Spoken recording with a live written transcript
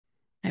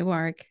Hey,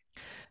 Warwick.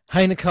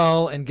 Hey,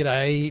 Nicole, and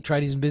g'day,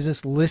 Tradies and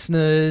Business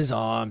listeners.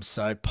 I'm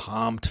so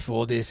pumped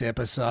for this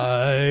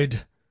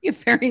episode. You're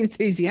very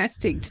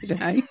enthusiastic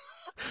today.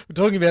 We're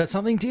talking about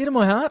something dear to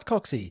my heart,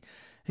 Coxie.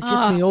 It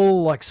gets me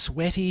all like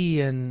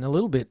sweaty and a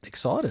little bit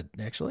excited,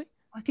 actually.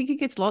 I think it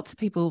gets lots of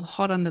people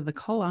hot under the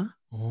collar.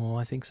 Oh,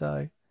 I think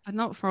so. But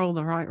not for all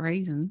the right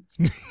reasons.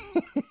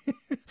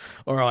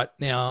 All right.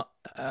 Now,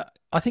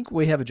 I think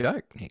we have a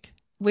joke, Nick.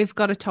 We've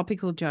got a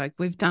topical joke.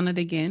 We've done it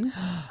again.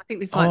 I think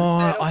this is like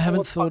the third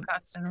or fourth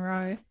podcast in a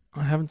row.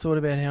 I haven't thought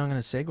about how I'm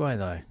going to segue,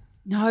 though.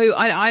 No,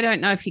 I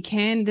don't know if you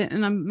can.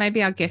 And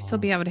maybe our guests will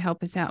be able to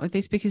help us out with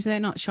this because they're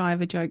not shy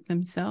of a joke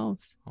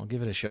themselves. I'll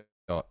give it a shot.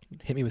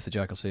 Hit me with the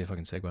joke. I'll see if I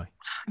can segue.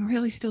 I'm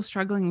really still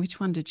struggling which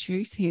one to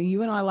choose here.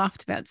 You and I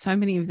laughed about so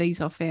many of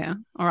these off air.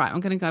 All right, I'm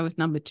going to go with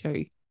number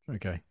 2.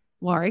 Okay.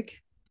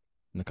 Warwick.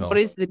 Nicole. What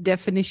is the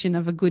definition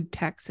of a good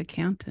tax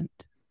accountant?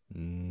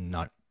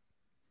 No.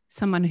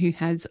 Someone who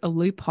has a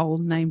loophole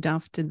named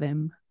after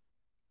them.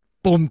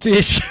 Boom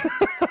tish.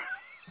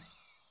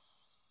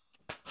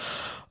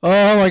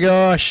 Oh my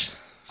gosh.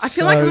 I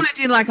feel like I want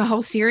to do like a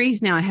whole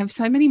series now. I have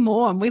so many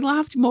more, and we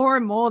laughed more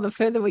and more the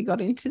further we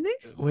got into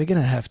this. We're going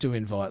to have to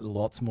invite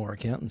lots more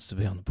accountants to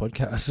be on the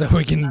podcast so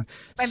we can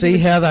see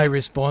how they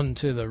respond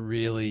to the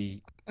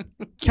really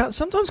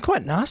sometimes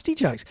quite nasty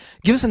jokes.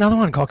 Give us another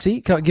one,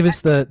 Coxie. Give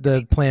us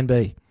the plan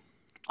B.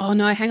 Oh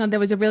no, hang on. There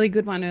was a really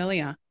good one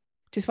earlier.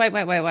 Just wait.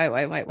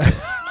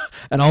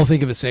 And I'll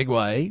think of a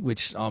segue,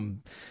 which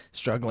I'm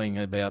struggling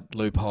about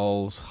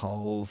loopholes,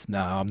 holes.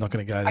 No, I'm not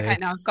going to go there. Okay,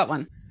 no, I've got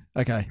one.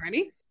 Okay.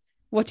 Ready?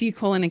 What do you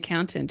call an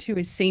accountant who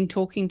is seen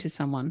talking to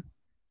someone?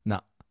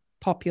 No.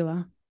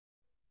 Popular.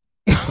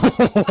 I've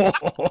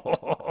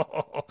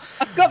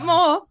got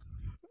more.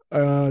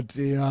 Oh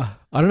dear.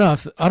 I don't know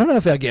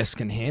if our guests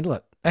can handle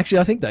it. Actually,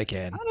 I think they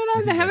can. I don't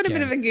know. They're having a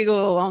bit of a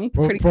giggle along.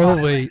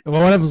 Probably.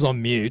 Well, one of them's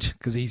on mute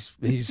because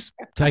he's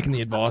taken the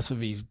advice of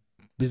his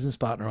business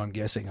partner, I'm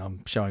guessing.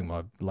 I'm showing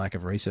my lack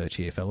of research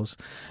here, fellas.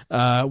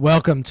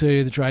 Welcome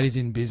to the Tradies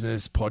in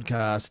Business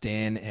podcast,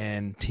 Dan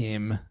and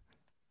Tim.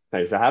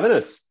 Thanks for having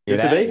us. Good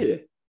to be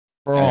here.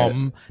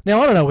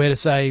 Now, I don't know where to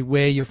say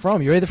where you're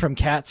from. You're either from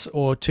Cats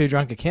or Two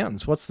Drunk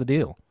Accountants. What's the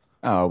deal?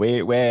 Oh,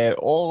 we're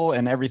all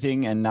and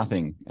everything and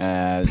nothing.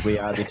 We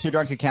are the Two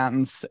Drunk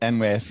Accountants, and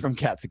we're from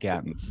Cats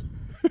Accountants.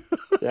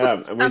 Yeah,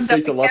 and we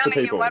speak to lots of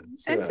people. One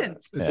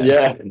sentence.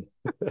 Yeah.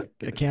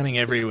 Accounting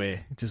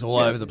everywhere, just all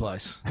over the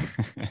place.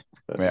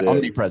 We're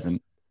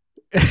omnipresent.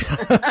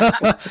 There's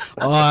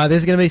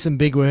going to be some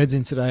big words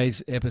in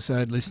today's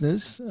episode,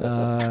 listeners.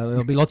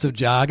 There'll be lots of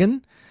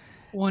jargon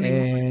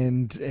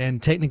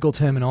and technical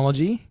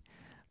terminology,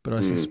 but I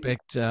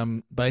suspect,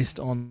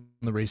 based on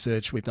the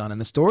research we've done and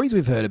the stories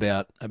we've heard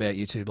about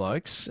you two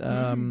blokes,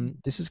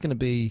 this is going to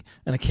be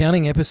an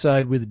accounting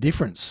episode with a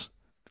difference.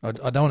 I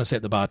don't want to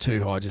set the bar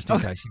too high just in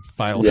case you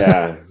fail.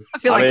 Yeah.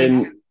 I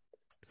mean,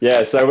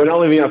 so we're not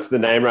living up to the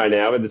name right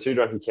now with the Two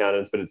Drunk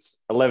Accountants, but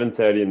it's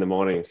 11:30 in the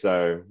morning,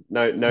 so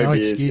no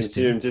beers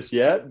consumed just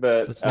yet.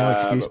 But that's no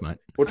excuse, mate.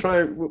 We'll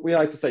try. We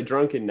like to say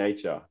drunk in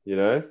nature. You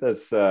know,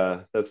 that's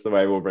the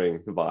way we'll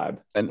bring the vibe.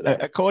 And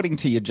according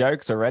to your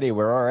jokes already,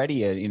 we're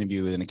already an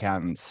interview with an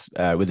accountant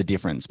with a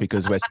difference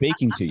because we're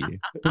speaking to you.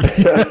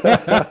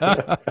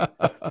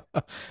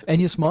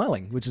 And you're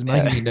smiling, which is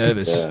making me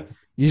nervous. Yeah.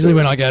 Usually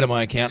when I go to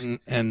my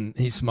accountant and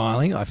he's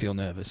smiling, I feel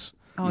nervous.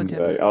 Oh,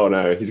 definitely. Oh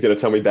no, he's going to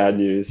tell me bad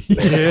news.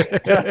 Yeah.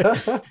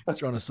 He's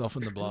trying to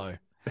soften the blow.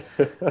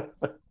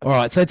 All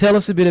right, so tell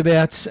us a bit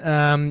about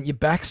your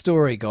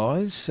backstory,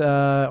 guys.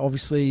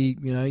 Obviously,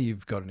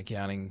 you've got an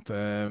accounting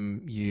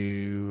firm.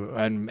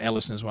 And our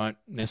listeners won't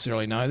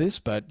necessarily know this,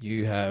 but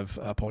you have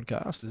a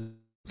podcast. There's a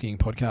looking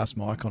podcast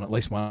mic on at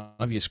least one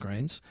of your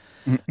screens.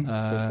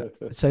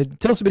 So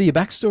tell us a bit of your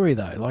backstory,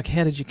 though. Like,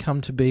 how did you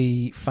come to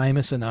be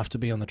famous enough to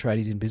be on the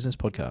Tradies in Business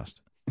podcast?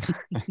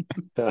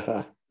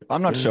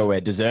 I'm not sure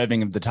we're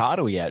deserving of the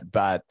title yet,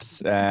 but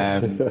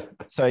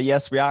so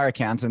yes, we are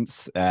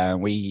accountants.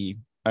 We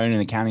own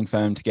an accounting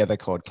firm together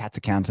called Cats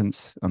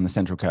Accountants on the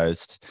Central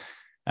Coast.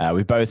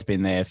 We've both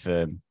been there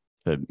for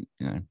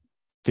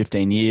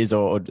 15 years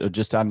or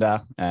just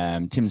under.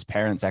 Tim's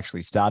parents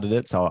actually started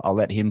it, so I'll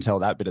let him tell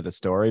that bit of the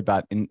story.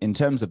 But in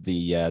terms of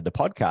the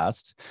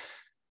podcast,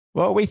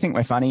 well, we think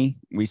we're funny.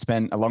 We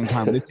spent a long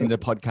time listening to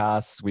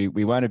podcasts.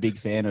 We weren't a big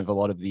fan of a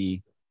lot of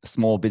the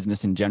small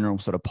business in general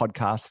sort of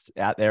podcasts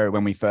out there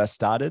when we first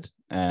started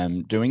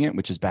doing it,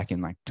 which is back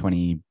in like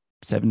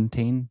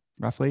 2017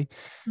 roughly.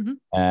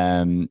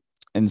 And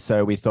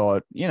so we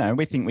thought,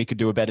 we think we could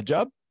do a better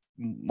job.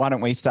 Why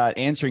don't we start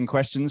answering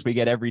questions we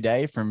get every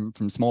day from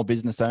small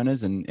business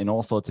owners and in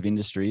all sorts of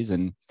industries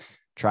and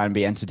try and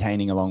be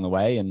entertaining along the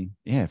way. And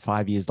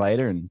 5 years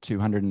later and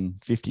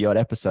 250 odd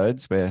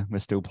episodes, we're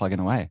still plugging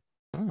away.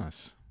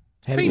 Nice.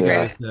 How did you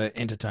go with the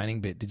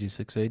entertaining bit? Did you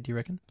succeed, do you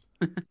reckon?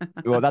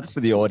 Well, that's for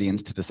the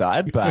audience to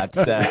decide, but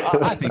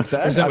I think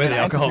so. Is that where the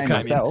alcohol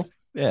came in?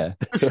 Yeah.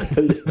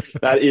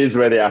 That is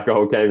where the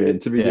alcohol came in,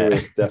 to begin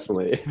with,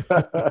 definitely.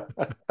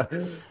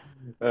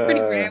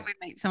 Pretty rare we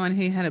meet someone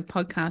who had a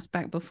podcast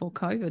back before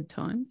COVID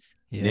times.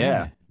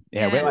 Yeah.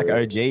 Yeah, we're like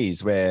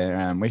OGs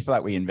where we feel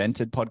like we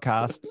invented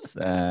podcasts.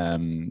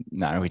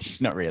 No, we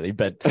not really,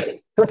 but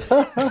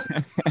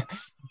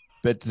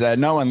but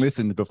no one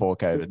listened before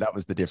COVID. That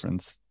was the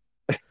difference.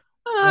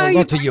 Well,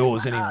 not to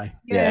yours anyway.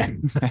 Yeah.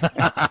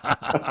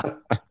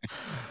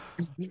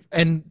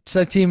 And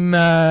so, Tim,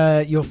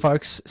 your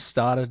folks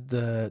started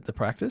the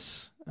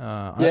practice.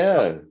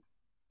 Yeah.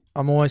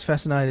 I'm always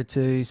fascinated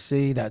to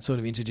see that sort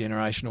of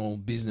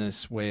intergenerational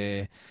business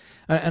where,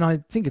 and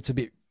I think it's a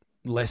bit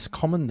less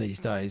common these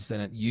days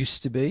than it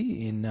used to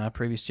be in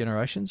previous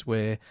generations,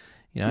 where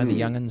the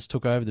young'uns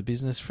took over the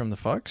business from the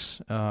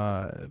folks.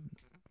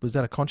 Was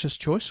that a conscious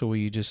choice, or were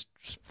you just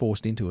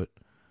forced into it?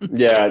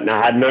 Yeah, no,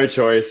 I had no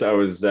choice. I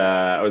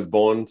was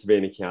born to be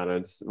an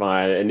accountant.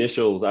 My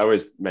initials, I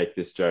always make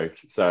this joke.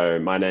 So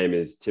my name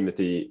is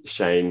Timothy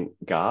Shane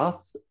Garth,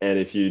 and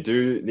if you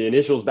do the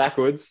initials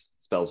backwards,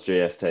 it spells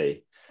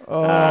GST.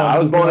 I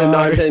was born in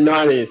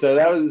 1990, so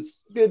that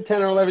was a good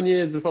 10 or 11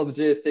 years before the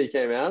GST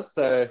came out.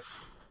 So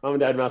mum and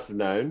dad must have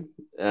known.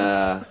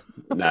 No,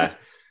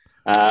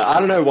 I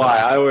don't know why.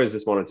 I always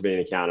just wanted to be an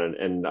accountant,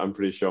 and I'm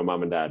pretty sure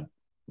mum and dad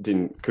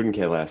couldn't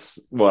care less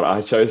what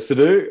I chose to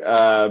do,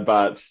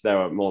 but they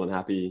were more than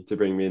happy to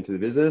bring me into the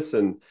business.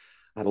 And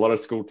I had a lot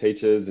of school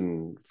teachers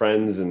and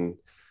friends and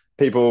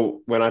people,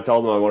 when I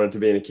told them I wanted to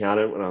be an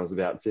accountant when I was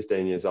about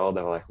 15 years old,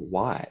 they were like,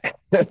 why?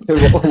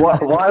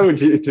 why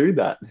would you do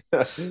that?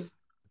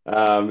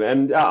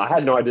 And I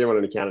had no idea what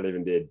an accountant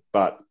even did,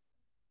 but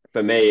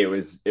for me it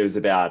was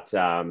about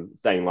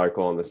staying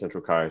local on the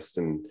Central Coast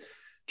and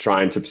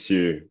trying to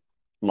pursue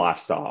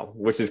lifestyle,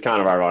 which is kind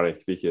of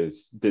ironic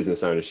because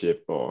business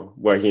ownership or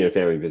working in a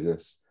family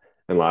business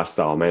and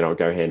lifestyle may not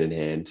go hand in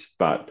hand,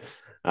 but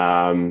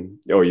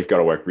or you've got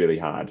to work really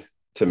hard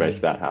to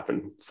make that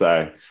happen.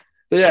 So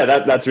yeah,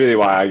 that's really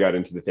why I got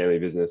into the family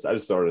business. I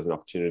just saw it as an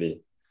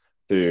opportunity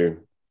to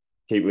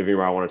keep living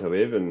where I wanted to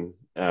live and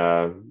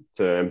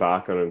to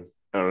embark on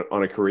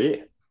a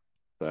career.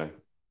 So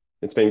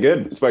it's been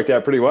good. It's worked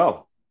out pretty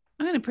well.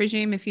 I'm going to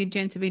presume if you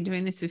gents have been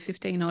doing this for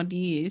 15 odd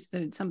years,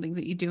 that it's something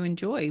that you do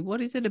enjoy. What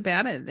is it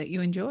about it that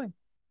you enjoy?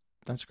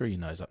 Don't screw your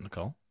nose up,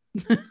 Nicole.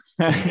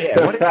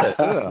 Yeah, what is it?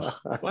 Ugh.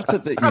 What's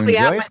it that you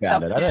enjoy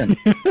about it?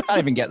 I can't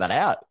even get that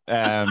out.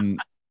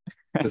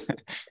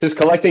 Just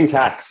collecting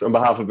tax on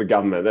behalf of the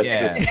government. That's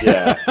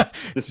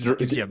just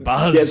gives you a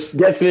buzz.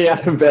 Gets me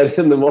out of bed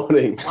in the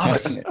morning.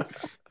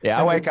 Yeah,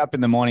 I wake up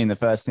in the morning. The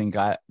first thing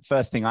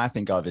I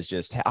think of is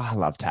just, I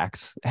love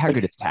tax. How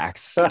good is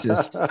tax? I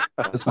just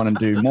want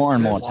to do more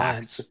and more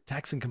tax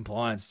and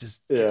compliance.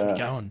 Just gets me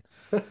going.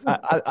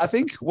 I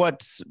think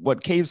what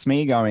keeps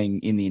me going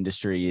in the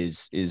industry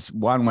is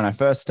one, when I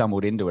first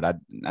stumbled into it,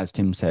 as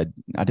Tim said,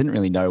 I didn't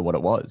really know what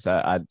it was.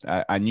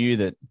 I knew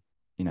that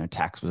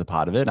tax was a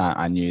part of it.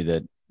 I knew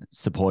that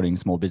supporting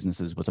small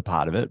businesses was a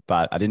part of it,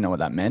 but I didn't know what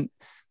that meant.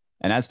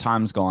 And as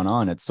time's gone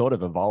on, it's sort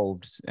of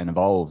evolved.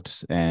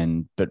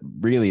 But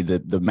really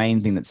the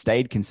main thing that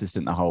stayed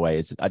consistent the whole way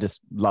is I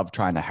just love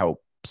trying to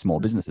help small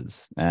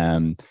businesses.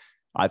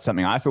 It's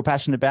something I feel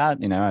passionate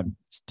about.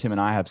 Tim and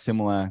I have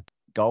similar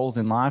goals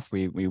in life.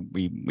 We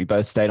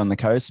both stayed on the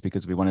coast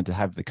because we wanted to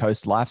have the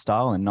coast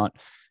lifestyle and not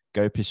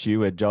go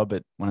pursue a job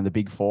at one of the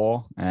big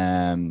four,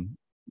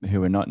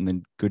 who are not in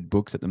the good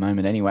books at the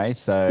moment anyway.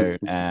 So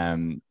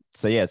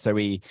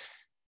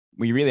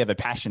we really have a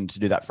passion to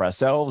do that for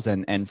ourselves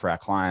and for our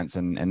clients.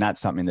 And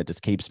that's something that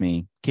just keeps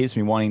me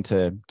wanting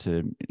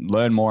to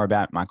learn more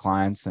about my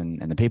clients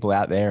and the people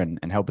out there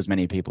and help as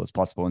many people as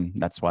possible. And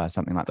that's why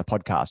something like the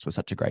podcast was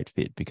such a great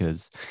fit,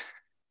 because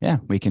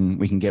we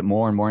can get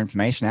more and more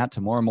information out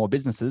to more and more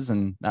businesses,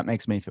 and that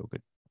makes me feel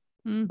good.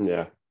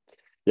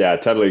 Yeah, I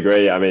totally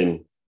agree. I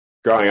mean,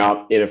 growing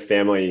up in a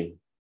family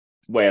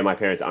where my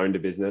parents owned a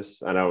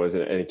business, I know it was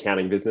an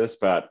accounting business,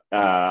 but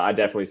I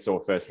definitely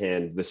saw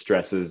firsthand the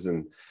stresses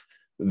and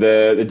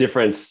the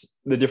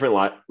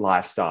different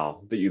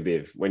lifestyle that you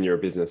live when you're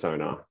a business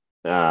owner.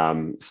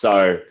 And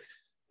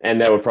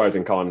there were pros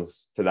and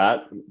cons to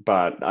that,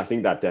 but I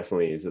think that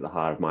definitely is at the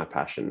heart of my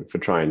passion for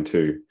trying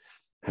to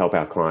help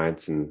our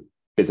clients and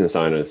business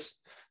owners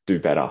do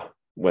better,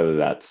 whether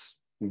that's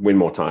win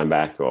more time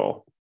back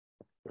or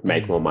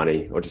make more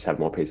money or just have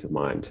more peace of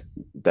mind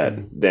that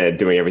they're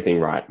doing everything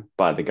right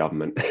by the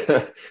government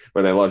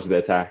when they lodge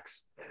their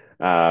tax.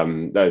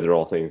 Those are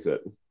all things that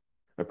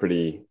are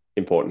pretty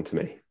important to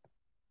me.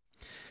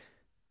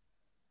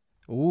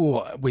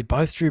 Oh, we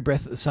both drew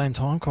breath at the same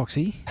time,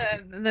 Coxie.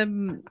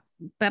 The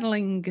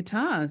battling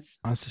guitars.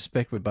 I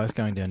suspect we're both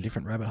going down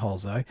different rabbit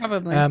holes, though.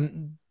 Probably.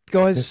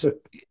 Guys,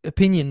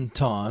 opinion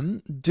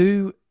time.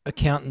 Do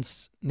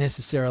accountants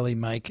necessarily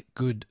make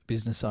good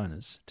business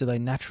owners? Do they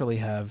naturally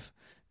have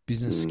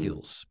business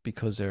skills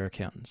because they're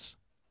accountants?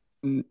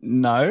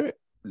 No,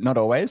 not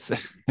always.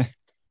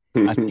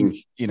 I think,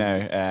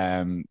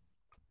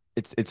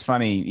 it's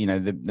funny,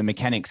 the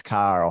mechanic's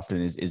car often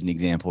is an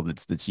example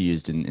that's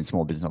used in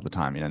small business all the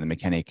time. The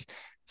mechanic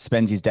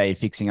spends his day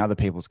fixing other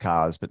people's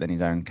cars, but then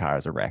his own car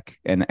is a wreck.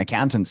 And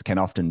accountants can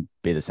often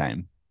be the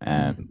same.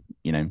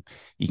 you know,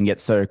 you can get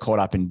so caught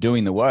up in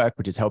doing the work,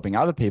 which is helping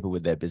other people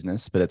with their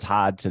business, but it's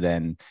hard to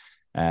then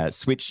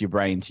switch your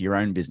brain to your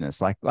own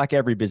business. Like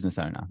every business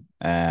owner,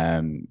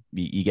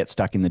 you get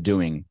stuck in the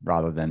doing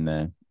rather than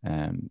the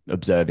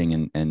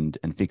observing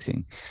and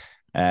fixing.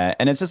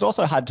 And it's just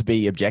also hard to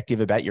be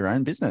objective about your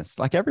own business.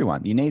 Like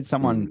everyone, you need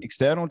someone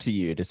external to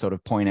you to sort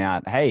of point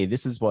out, hey,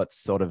 this is what's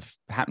sort of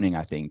happening,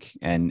 I think.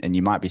 And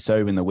you might be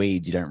so in the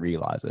weeds, you don't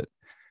realize it.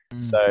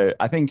 So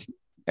I think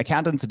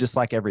accountants are just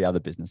like every other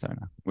business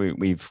owner.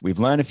 We've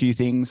learned a few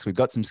things. We've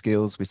got some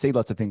skills. We see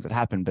lots of things that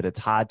happen, but it's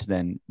hard to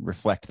then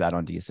reflect that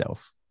onto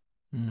yourself.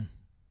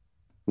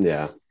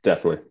 Yeah,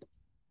 definitely.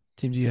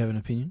 Tim, do you have an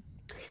opinion?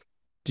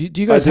 Do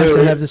you guys have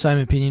to have the same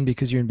opinion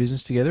because you're in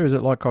business together? Is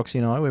it like Coxie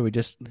and I, where we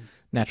just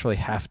naturally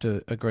have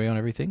to agree on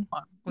everything?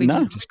 We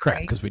no, just crap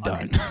because we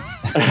don't.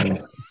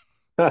 I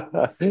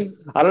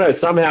don't know.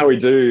 Somehow we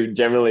do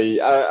generally.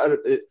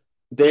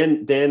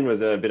 Dan was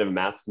a bit of a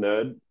maths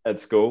nerd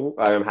at school.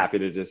 I'm happy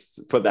to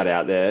just put that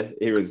out there.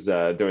 He was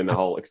doing the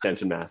whole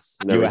extension maths.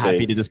 You were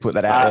happy to just put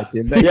that out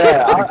there, Tim?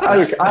 Yeah,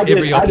 I did.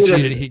 Every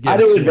opportunity he gets. I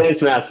did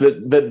advanced maths,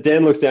 but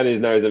Dan looks down his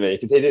nose at me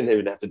because he didn't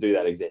even have to do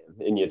that exam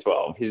in year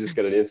 12. He just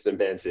got an instant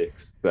band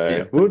 6. So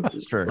Yeah,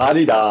 that's true.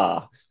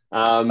 la-di-da.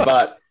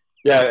 But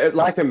yeah,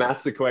 like a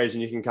maths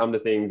equation, you can come to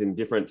things in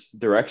different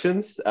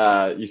directions.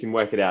 You can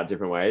work it out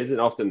different ways.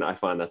 And often I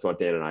find that's what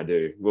Dan and I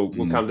do. We'll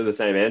come to the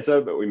same answer,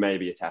 but we may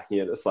be attacking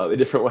it a slightly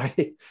different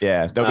way.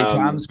 Yeah, there'll be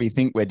times we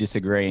think we're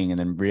disagreeing and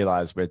then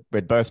realize we're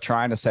both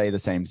trying to say the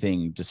same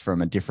thing just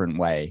from a different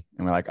way.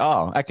 And we're like,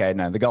 oh, okay,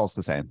 no, the goal's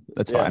the same.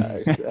 That's fine.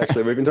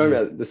 Actually, we've been talking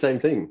about the same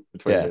thing for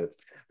 20 minutes.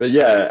 But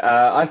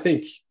yeah, I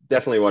think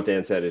definitely what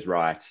Dan said is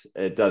right.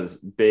 It does.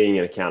 Being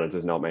an accountant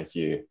does not make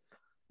you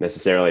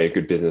necessarily a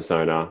good business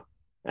owner.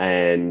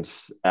 And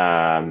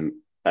Dan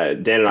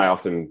and I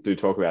often do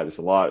talk about this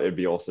a lot. It'd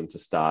be awesome to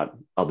start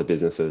other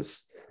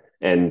businesses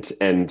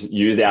and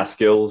use our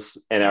skills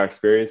and our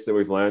experience that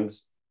we've learned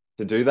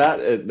to do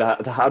that.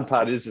 The hard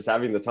part is just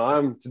having the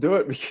time to do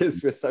it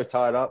because we're so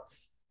tied up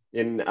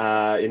in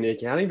the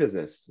accounting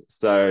business.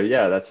 So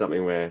yeah, that's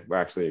something we're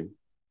actually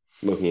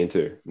looking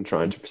into and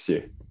trying to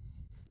pursue.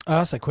 I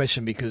asked that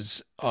question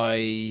because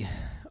I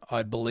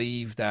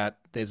believe that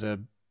there's a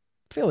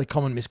fairly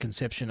common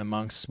misconception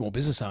amongst small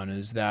business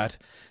owners that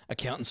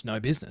accountants know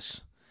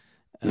business.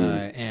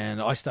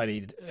 And I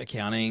studied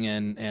accounting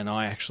and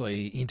I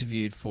actually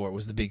interviewed for it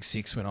was the Big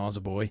Six when I was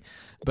a boy.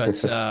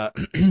 But a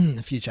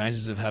few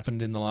changes have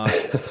happened in the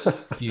last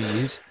few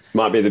years.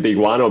 Might be the Big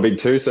One or Big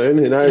Two soon,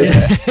 who knows?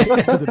 Yeah.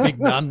 The Big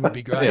None would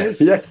be great.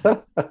 Yeah.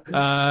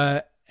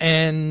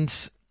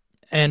 And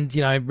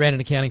you know, ran an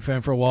accounting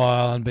firm for a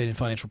while and been in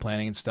financial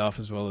planning and stuff,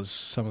 as well as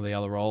some of the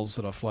other roles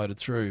that I floated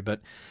through.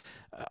 But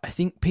I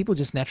think people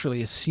just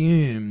naturally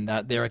assume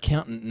that their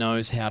accountant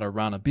knows how to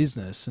run a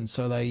business, and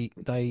so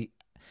they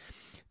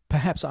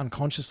perhaps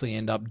unconsciously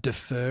end up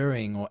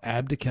deferring or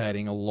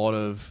abdicating a lot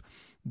of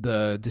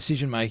the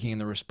decision making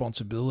and the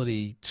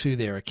responsibility to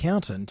their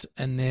accountant.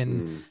 And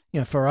then,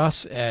 you know, for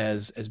us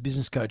as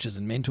business coaches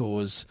and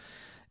mentors,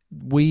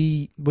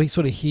 we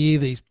sort of hear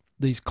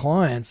these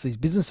clients, these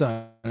business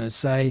owners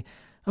say,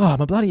 oh,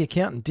 my bloody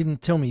accountant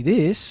didn't tell me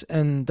this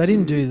and they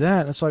didn't do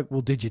that. And it's like,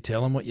 well, did you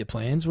tell them what your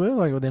plans were?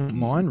 Like, well, they're not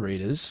mind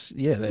readers.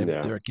 Yeah,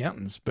 they're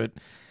accountants, but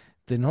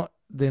they're not,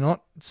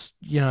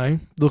 you know,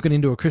 looking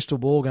into a crystal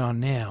ball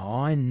going, now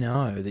I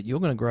know that you're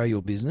going to grow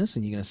your business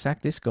and you're going to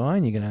sack this guy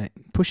and you're going to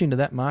push into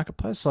that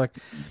marketplace. Like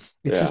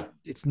it's just,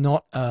 it's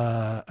not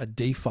a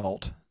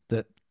default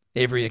that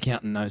every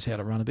accountant knows how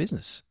to run a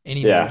business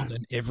any more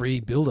than every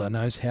builder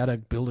knows how to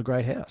build a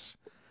great house.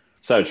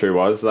 So true,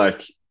 Waz.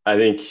 Like, I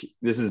think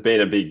this has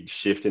been a big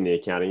shift in the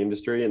accounting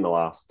industry in the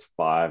last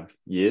 5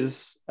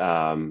 years,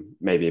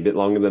 maybe a bit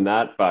longer than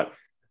that. But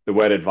the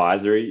word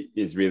advisory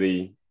is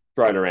really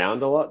thrown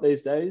around a lot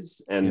these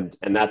days. And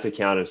that's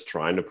accountants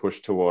trying to push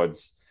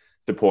towards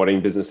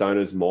supporting business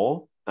owners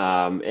more.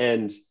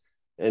 And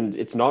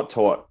it's not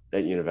taught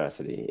at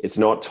university. It's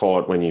not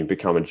taught when you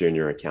become a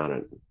junior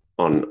accountant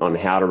on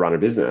how to run a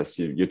business.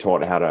 You're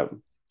taught how to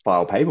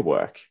file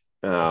paperwork.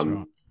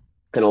 And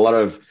a lot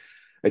of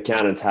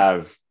accountants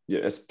have,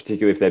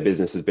 particularly if their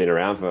business has been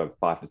around for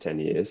 5 to 10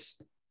 years,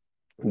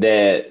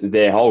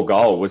 their whole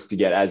goal was to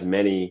get as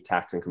many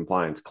tax and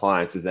compliance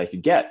clients as they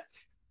could get.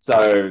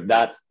 So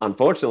that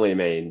unfortunately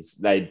means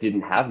they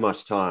didn't have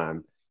much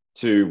time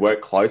to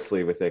work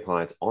closely with their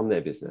clients on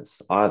their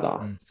business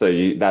either.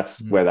 So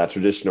that's where that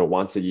traditional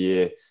once a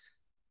year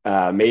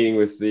meeting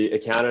with the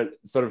accountant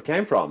sort of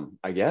came from,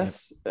 I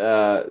guess.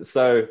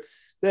 So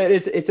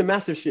it's a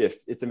massive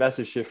shift. It's a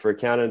massive shift for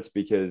accountants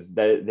because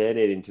they're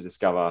needing to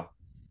discover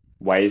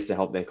ways to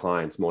help their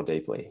clients more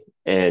deeply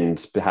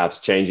and perhaps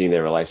changing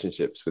their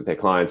relationships with their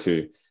clients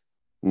who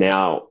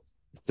now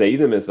see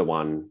them as the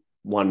one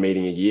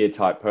meeting a year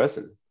type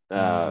person.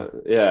 So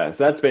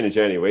that's been a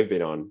journey we've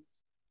been on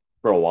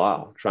for a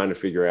while, trying to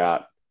figure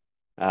out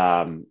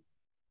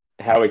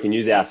how we can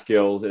use our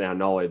skills and our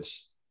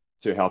knowledge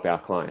to help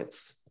our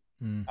clients.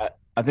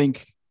 I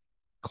think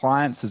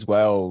clients as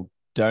well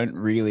don't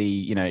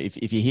really,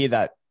 if you hear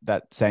that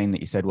that saying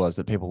that you said was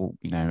that people,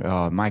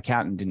 oh, my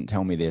accountant didn't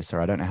tell me this, or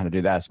I don't know how to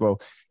do that.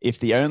 Well, if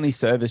the only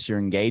service you're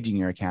engaging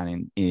your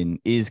accountant in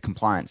is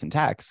compliance and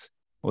tax,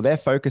 well, they're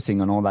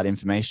focusing on all that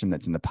information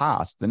that's in the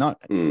past. They're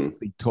not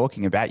really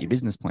talking about your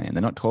business plan.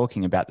 They're not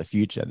talking about the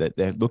future.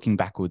 They're looking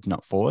backwards,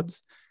 not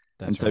forwards.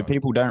 So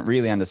people don't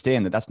really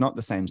understand that that's not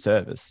the same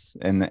service.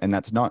 And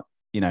that's not,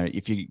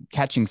 if you're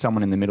catching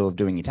someone in the middle of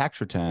doing your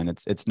tax return,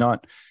 they're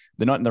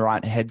not in the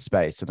right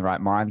headspace and the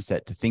right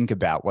mindset to think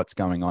about what's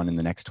going on in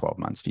the next 12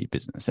 months for your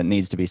business. It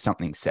needs to be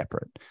something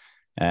separate.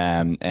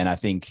 And I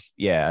think,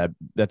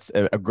 that's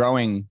a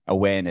growing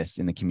awareness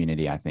in the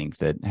community. I think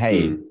that,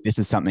 hey, this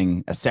is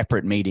something, a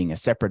separate meeting, a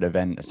separate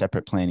event, a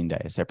separate planning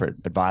day, a separate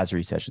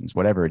advisory sessions,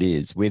 whatever it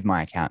is, with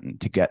my accountant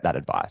to get that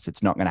advice.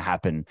 It's not going to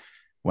happen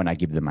when I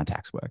give them my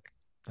tax work.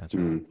 That's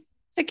right.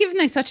 So given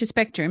there's such a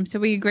spectrum, so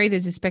we agree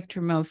there's a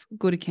spectrum of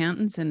good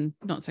accountants and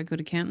not so good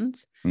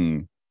accountants.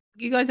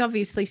 You guys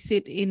obviously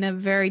sit in a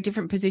very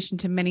different position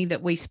to many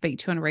that we speak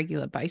to on a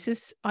regular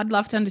basis. I'd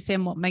love to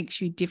understand what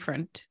makes you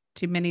different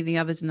to many of the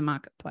others in the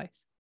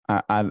marketplace.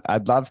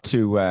 I'd love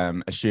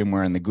to assume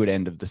we're in the good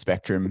end of the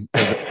spectrum.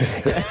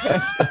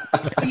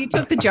 You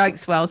took the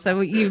jokes well,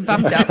 so you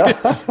bumped up.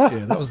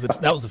 Yeah, that was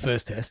the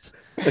first test.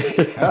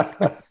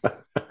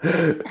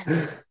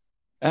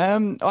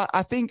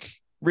 I think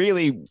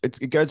really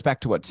it goes back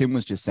to what Tim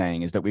was just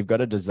saying, is that we've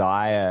got a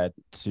desire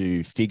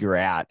to figure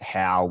out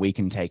how we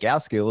can take our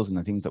skills and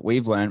the things that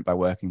we've learned by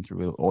working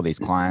through all these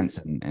clients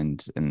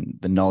and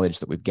the knowledge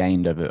that we've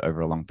gained over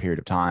a long period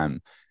of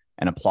time,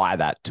 and apply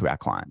that to our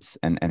clients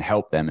and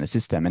help them and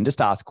assist them and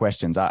just ask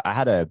questions. I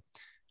had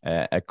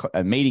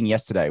a meeting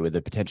yesterday with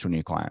a potential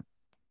new client,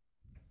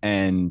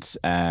 and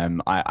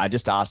I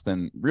just asked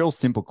them real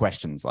simple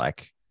questions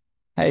like,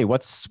 hey,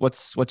 what's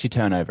your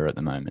turnover at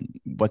the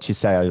moment? What's your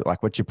sale?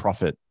 Like, what's your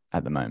profit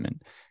at the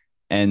moment?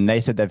 And they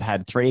said they've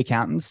had 3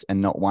 accountants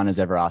and not one has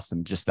ever asked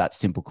them just that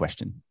simple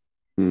question.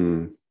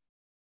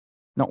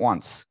 Not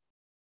once.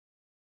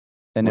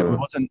 And it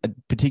wasn't a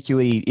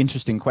particularly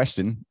interesting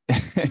question.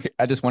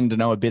 I just wanted to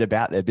know a bit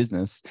about their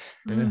business.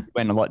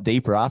 Went a lot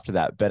deeper after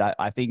that. But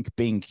I think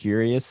being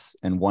curious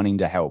and wanting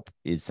to help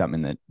is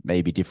something that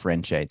maybe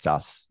differentiates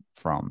us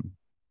from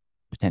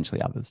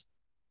potentially others.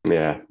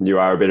 Yeah, you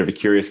are a bit of a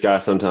curious guy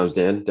sometimes,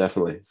 Dan.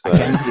 Definitely. So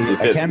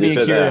I can be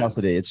a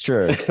curiosity. It's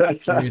true.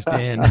 Curious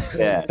Dan.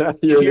 Yeah,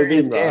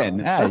 curious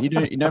Dan.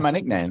 You know my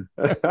nickname.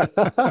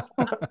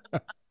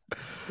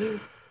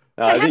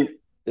 I think,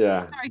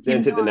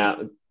 Dan's hit the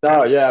nail.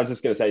 Oh, yeah, I was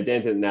just going to say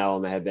Dan's hit the nail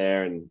on the head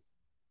there. And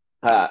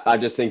I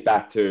just think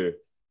back to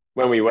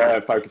when we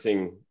were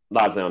focusing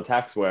largely on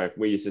tax work,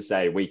 we used to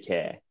say we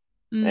care.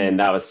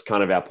 And that was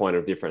kind of our point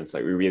of difference.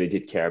 Like, we really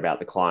did care about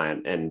the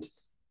client. And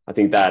I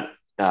think that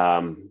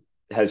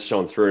has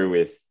shone through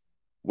with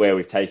where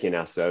we've taken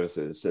our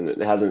services. And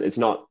it's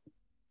not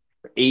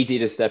easy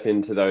to step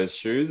into those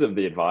shoes of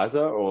the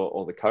advisor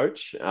or the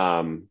coach.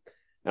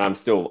 And I'm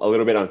still a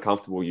little bit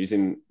uncomfortable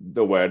using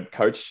the word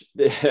coach.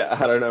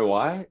 I don't know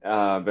why,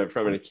 but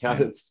from an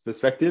accountant's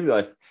perspective,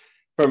 like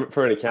from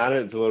an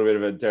accountant, it's a little bit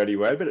of a dirty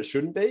word, but it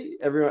shouldn't be.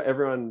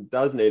 Everyone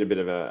does need a bit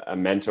of a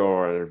mentor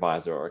or an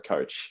advisor or a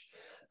coach,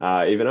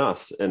 even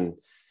us. And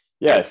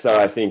so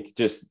I think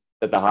just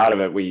at the heart of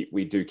it,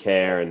 we do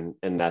care,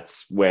 and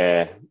that's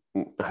where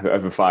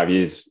over 5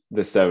 years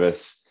the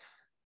service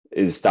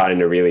is starting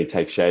to really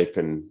take shape,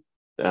 and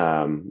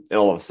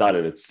all of a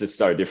sudden it's just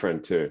so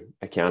different to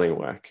accounting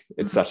work.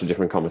 It's such a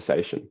different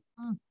conversation.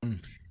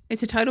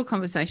 It's a total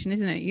conversation,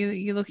 isn't it?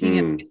 You're looking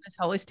at business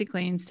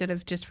holistically instead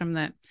of just from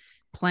that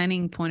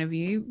planning point of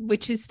view,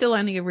 which is still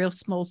only a real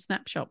small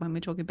snapshot when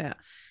we're talking about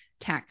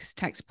tax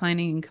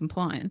planning and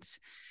compliance.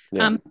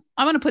 I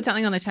want to put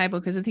something on the table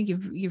because I think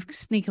you've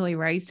sneakily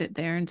raised it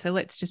there, and so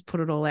let's just put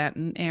it all out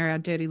and air our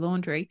dirty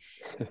laundry.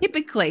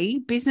 Typically,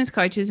 business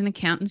coaches and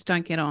accountants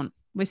don't get on.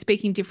 We're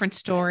speaking different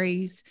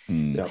stories,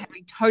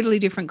 having totally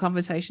different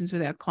conversations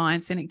with our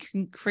clients, and it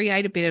can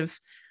create a bit of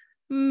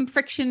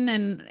friction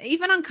and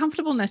even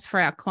uncomfortableness for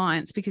our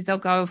clients, because they'll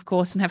go, of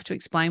course, and have to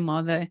explain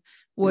why they're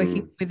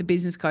working with a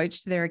business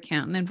coach to their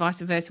accountant, and vice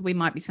versa. We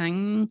might be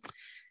saying,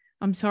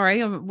 I'm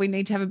sorry, we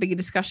need to have a bigger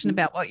discussion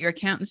about what your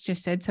accountants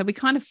just said. So we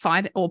kind of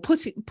fight or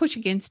push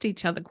against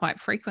each other quite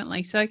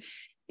frequently. So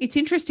it's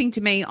interesting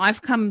to me.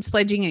 I've come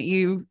sledging at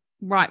you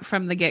right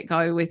from the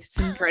get-go with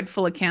some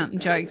dreadful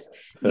accountant jokes.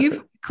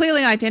 You've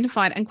clearly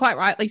identified, and quite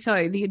rightly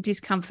so, the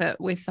discomfort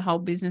with the whole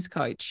business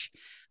coach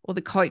or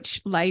the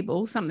coach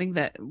label, something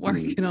that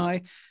Warwick and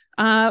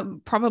I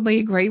probably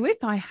agree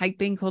with. I hate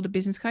being called a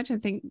business coach. I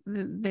think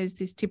there's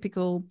this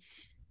typical,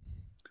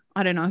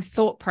 I don't know,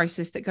 thought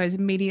process that goes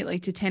immediately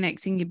to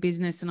 10xing your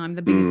business, and I'm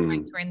the biggest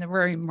banker in the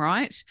room,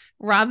 right?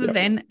 Rather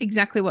than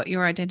exactly what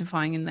you're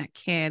identifying in that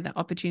care, the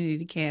opportunity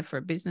to care for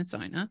a business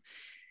owner.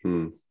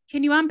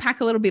 Can you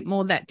unpack a little bit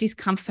more that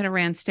discomfort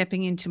around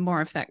stepping into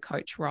more of that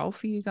coach role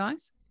for you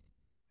guys?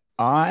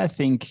 I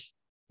think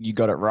you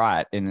got it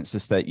right. And it's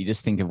just that you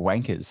just think of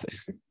wankers.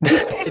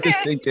 You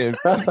just think of...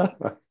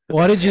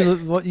 Why did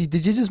you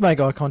just make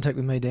eye contact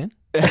with me, Dan?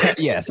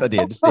 Yes, I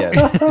did.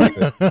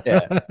 Yeah,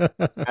 yeah.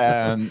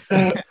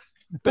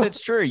 But it's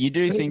true. You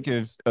do think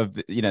of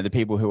the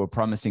people who are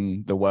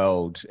promising the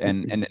world,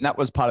 and that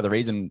was part of the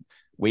reason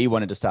we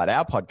wanted to start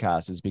our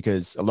podcast, is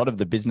because a lot of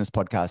the business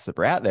podcasts that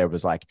were out there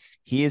was like,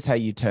 here's how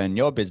you turn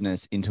your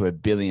business into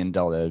 $1 billion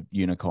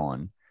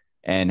unicorn.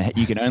 And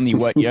you can only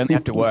work, you only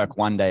have to work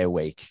 1 day a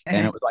week.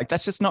 And it was like,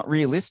 that's just not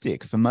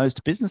realistic for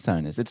most business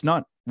owners. It's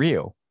not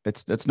real.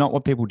 It's not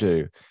what people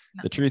do.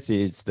 No. The truth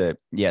is that,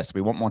 yes,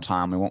 we want more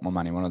time, we want more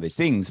money, we want all these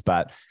things,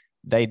 but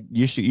they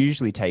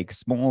usually take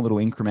small little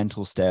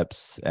incremental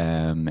steps,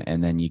 and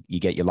then you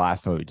get your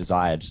life or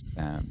desired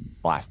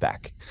life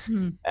back.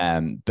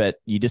 But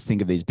you just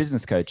think of these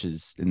business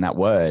coaches, in that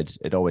word,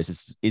 it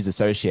always is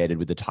associated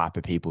with the type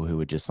of people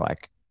who are just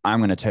like, I'm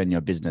going to turn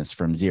your business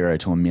from 0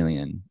 to 1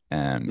 million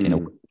in a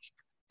week.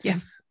 Yeah.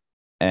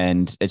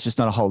 And it's just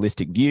not a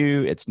holistic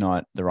view. It's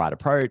not the right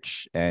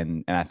approach.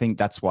 And I think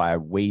that's why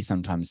we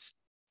sometimes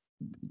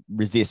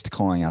resist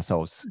calling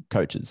ourselves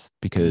coaches,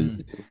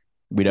 because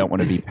we don't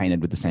want to be painted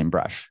with the same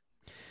brush.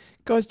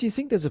 Guys, do you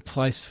think there's a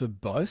place for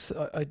both?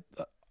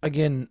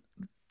 Again,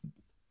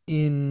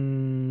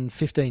 in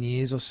 15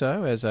 years or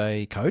so as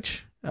a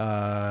coach,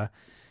 I've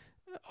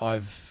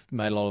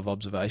made a lot of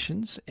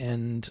observations,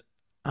 and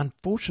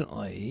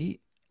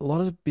unfortunately, a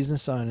lot of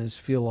business owners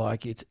feel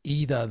like it's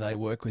either they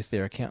work with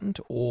their accountant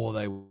or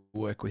they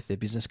work with their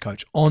business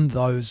coach on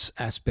those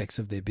aspects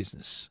of their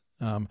business,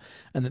 and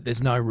that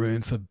there's no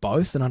room for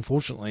both. And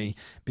unfortunately,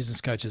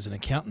 business coaches and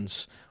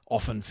accountants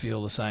often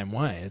feel the same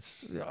way.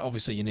 It's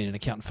obviously you need an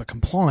accountant for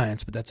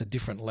compliance, but that's a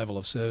different level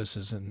of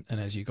services. And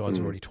as you guys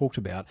have already talked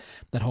about,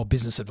 that whole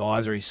business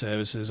advisory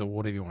services, or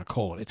whatever you want to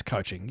call it, it's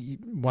coaching.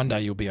 One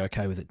day you'll be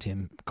okay with it,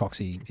 Tim.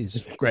 Coxie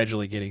is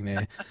gradually getting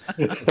there.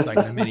 It's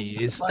taken him many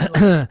years.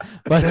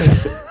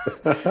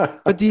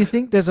 But do you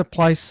think there's a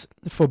place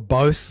for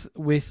both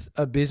with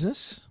a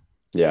business?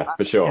 Yeah,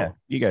 for sure. Yeah.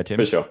 You go, Tim.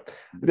 For sure.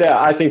 Yeah,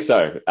 I think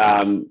so.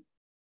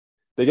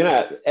 They're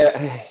going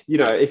to,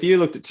 if you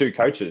looked at two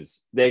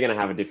coaches, they're going to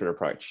have a different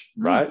approach,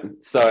 right?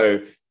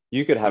 So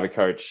you could have a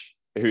coach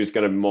who's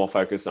going to more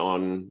focus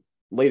on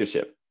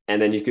leadership.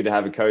 And then you could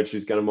have a coach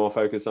who's going to more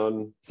focus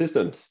on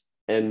systems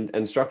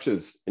and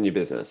structures in your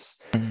business.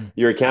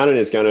 Your accountant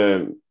is going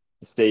to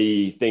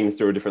see things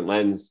through a different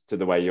lens to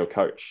the way your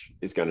coach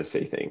is going to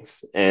see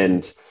things.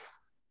 And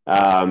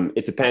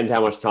it depends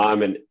how much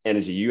time and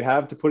energy you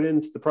have to put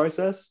into the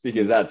process,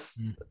 because that's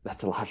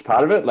a large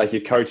part of it. Like,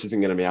 your coach isn't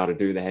going to be able to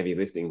do the heavy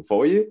lifting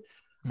for you.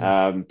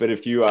 But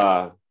if you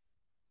are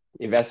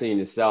investing in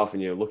yourself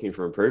and you're looking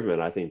for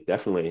improvement, I think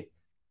definitely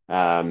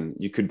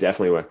you could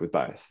definitely work with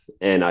both.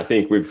 And I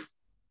think we've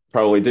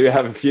probably do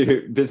have a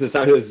few business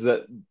owners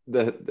that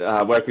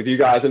work with you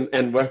guys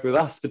and work with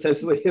us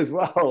potentially as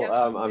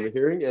well. I'm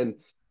hearing,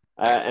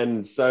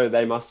 and so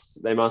they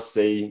must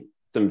see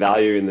some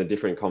value in the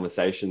different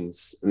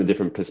conversations and the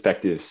different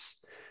perspectives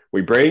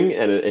we bring,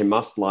 and it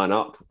must line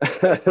up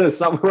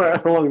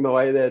somewhere along the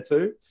way there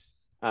too.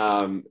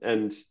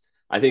 And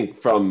I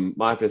think from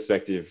my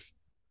perspective,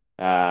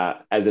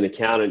 as an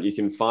accountant, you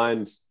can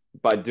find,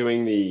 by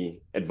doing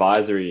the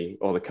advisory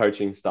or the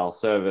coaching style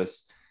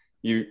service,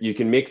 you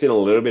can mix in a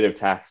little bit of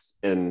tax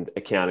and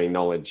accounting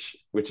knowledge,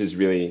 which is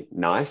really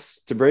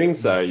nice to bring.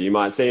 So you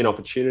might see an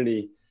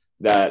opportunity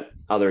that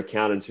other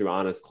accountants who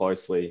aren't as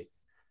closely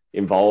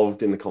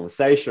involved in the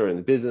conversation or in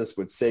the business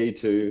would see,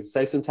 to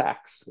save some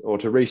tax or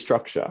to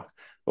restructure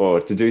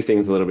or to do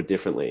things a little bit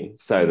differently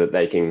so that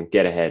they can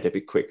get ahead a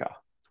bit quicker.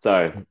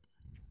 So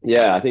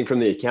yeah, I think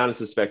from the accountant's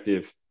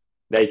perspective,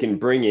 they can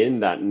bring in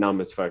that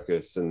numbers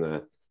focus and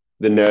the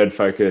nerd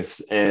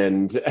focus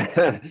and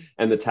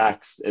the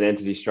tax and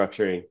entity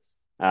structuring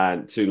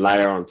to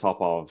layer on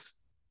top of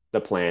the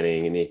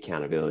planning and the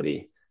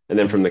accountability. And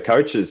then from the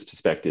coach's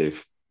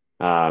perspective,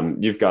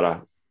 you've got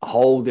a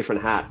whole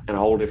different hat and a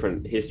whole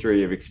different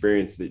history of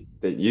experience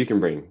that you can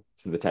bring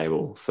to the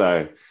table.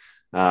 So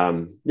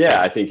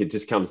I think it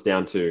just comes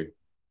down to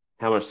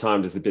how much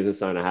time does the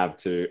business owner have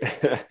to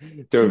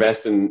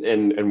invest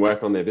and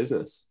work on their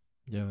business.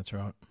 Yeah, that's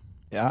right.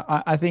 Yeah,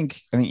 I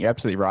think you're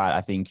absolutely right.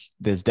 I think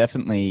there's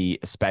definitely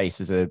a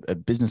space. As a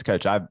business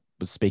coach I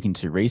was speaking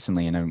to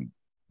recently, and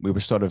we were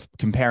sort of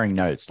comparing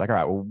notes. Like, all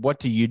right, well, what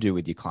do you do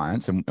with your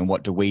clients, and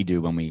what do we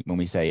do when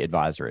we say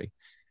advisory?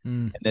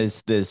 And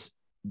there's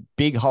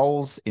big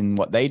holes in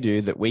what they do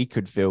that we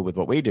could fill with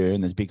what we do,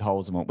 and there's big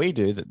holes in what we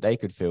do that they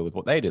could fill with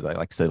what they do.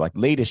 Like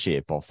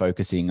leadership, or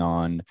focusing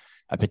on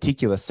a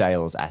particular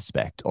sales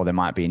aspect, or there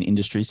might be an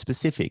industry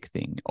specific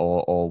thing,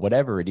 or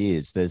whatever it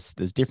is. There's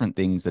different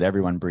things that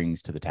everyone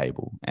brings to the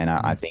table, and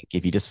I think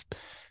if you're just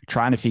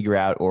trying to figure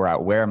out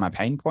where are my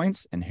pain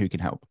points and who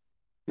can help,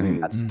 I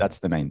think that's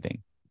the main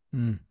thing.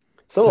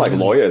 Sort of like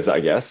lawyers,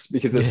 I guess,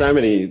 because there's so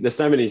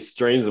many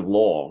streams of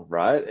law,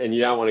 right? And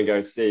you don't want to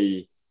go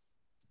see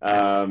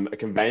a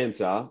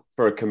conveyancer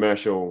for a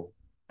commercial,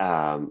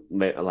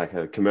 like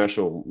a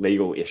commercial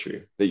legal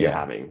issue that you're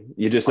having.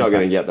 You're just not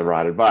going to get the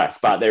right advice,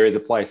 but there is a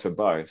place for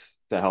both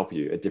to help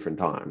you at different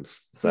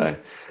times. So,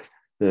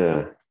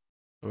 yeah.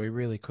 We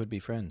really could be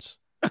friends.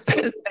 I was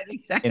going to say the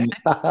exact In, same.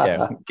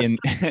 yeah,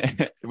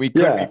 we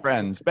could Yeah. be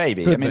friends,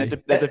 maybe. Could I mean, be.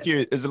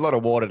 there's a lot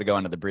of water to go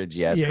under the bridge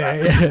yet.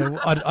 Yeah.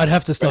 I'd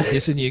have to stop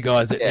dissing you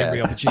guys at Yeah.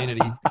 every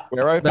opportunity.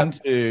 We're open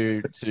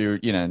to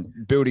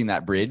building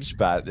that bridge,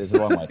 but there's a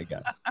long way to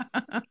go.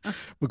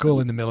 We're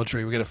calling the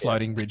military. We'll get a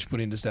floating bridge put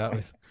in to start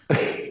with.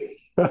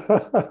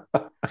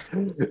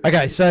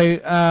 Okay, so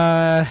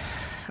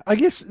I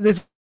guess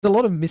there's a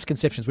lot of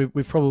misconceptions.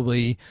 We've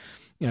probably,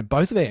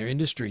 both of our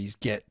industries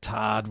get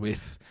tarred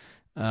with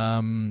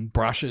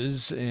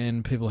brushes,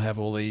 and people have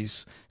all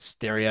these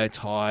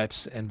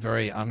stereotypes and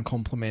very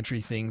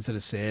uncomplimentary things that are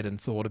said and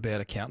thought about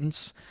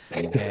accountants.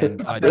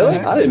 And I just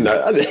Really? I didn't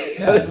know. I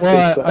didn't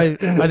well, think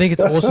so. I think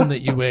it's awesome that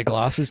you wear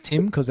glasses,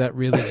 Tim, because that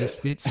really just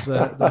fits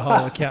the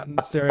whole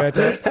accountant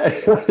stereotype.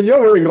 You're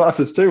wearing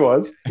glasses too,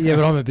 Waz. Yeah,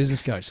 but I'm a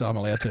business coach, so I'm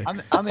allowed to. I'm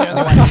the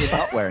only one here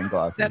not wearing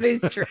glasses. That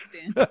is true,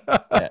 Dan.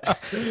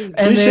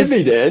 And You should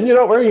be, Dan. You're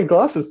not wearing your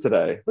glasses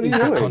today. What are you he's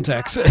got doing?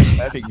 contacts.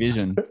 Perfect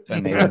vision.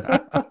 Don't need it.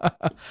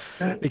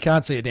 He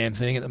can't see a damn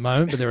thing at the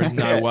moment, but there is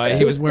no way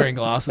he was wearing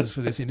glasses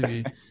for this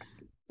interview.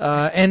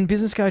 And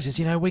business coaches,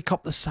 we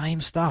cop the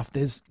same stuff.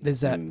 There's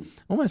that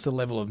almost a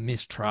level of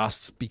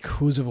mistrust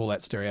because of all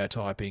that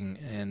stereotyping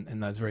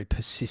and those very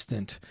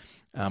persistent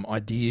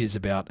ideas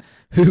about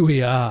who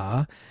we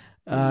are.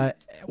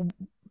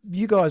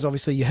 You guys,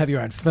 obviously, you have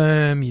your own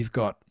firm. You've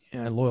got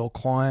loyal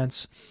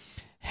clients.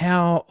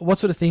 What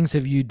sort of things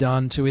have you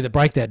done to either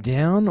break that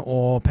down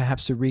or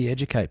perhaps to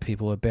re-educate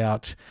people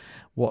about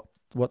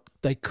what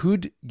they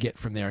could get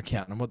from their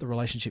accountant and what the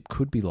relationship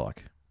could be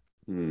like?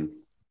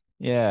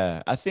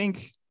 Yeah, I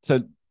think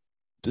so.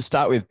 To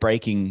start with,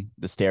 breaking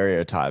the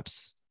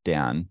stereotypes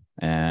down.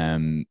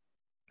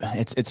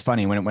 It's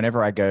funny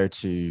whenever I go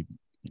to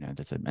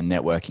there's a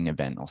networking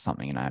event or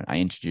something, and I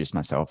introduce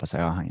myself. I say,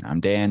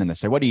 I'm Dan, and they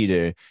say, what do you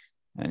do?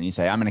 And you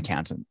say, I'm an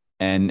accountant.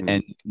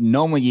 And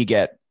normally you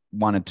get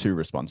one or two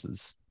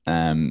responses,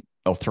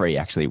 or three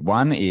actually.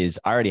 One is,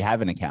 I already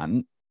have an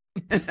accountant.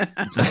 Just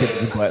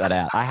work that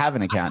out. I have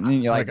an accountant,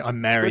 and you're like,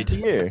 I'm married.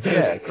 Good for you.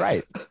 Yeah,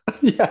 great.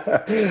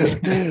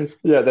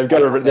 Yeah, they've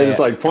got they're just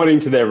like pointing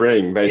to their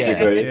ring,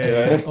 basically.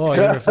 Yeah. Oh,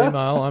 you're a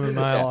female. I'm a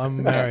male.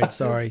 I'm married.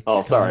 Sorry.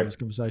 Oh, sorry. This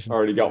conversation.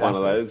 Already got one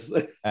of those.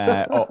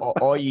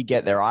 Or you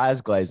get their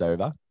eyes glaze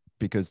over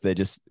because they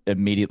just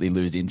immediately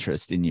lose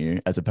interest in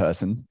you as a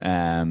person.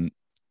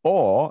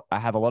 Or I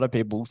have a lot of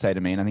people say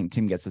to me, and I think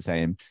Tim gets the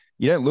same,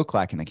 you don't look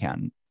like an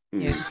accountant.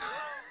 Yeah.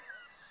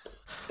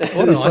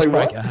 What an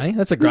icebreaker, hey?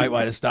 That's a great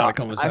way to start a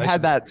conversation. I've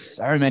had that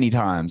so many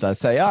times. I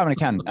say, I'm an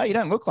accountant. Oh, you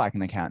don't look like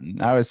an accountant.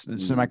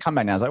 So my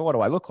comeback now is like, what do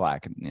I look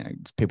like?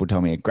 And, people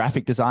tell me a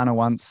graphic designer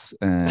once,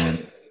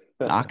 an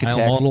architect.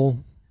 Male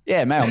model.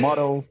 Yeah, male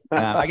model.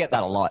 I get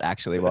that a lot,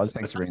 actually, Waz.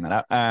 Thanks for bringing that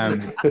up.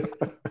 And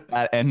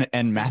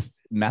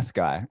math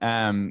guy.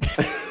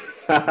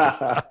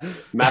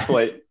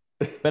 Mathlete.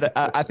 But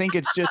I think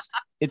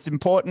it's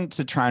important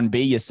to try and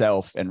be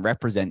yourself and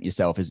represent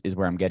yourself is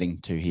where I'm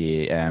getting to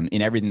here,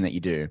 in everything that you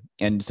do.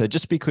 And so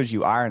just because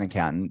you are an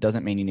accountant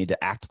doesn't mean you need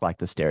to act like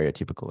the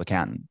stereotypical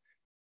accountant.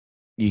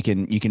 You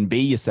can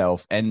be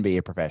yourself and be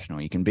a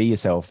professional. You can be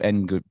yourself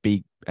and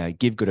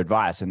give good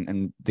advice.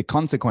 And the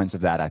consequence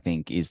of that, I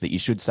think, is that you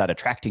should start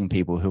attracting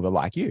people who are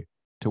like you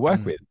to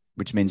work with,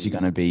 which means you're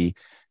going to be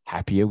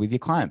happier with your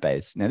client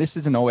base. Now, this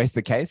isn't always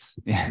the case.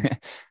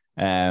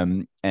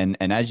 And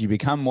as you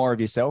become more of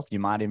yourself, you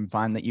might even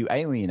find that you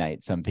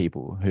alienate some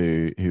people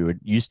who are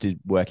used to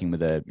working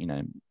with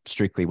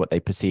strictly what they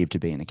perceive to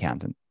be an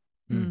accountant.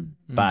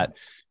 But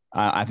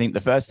I think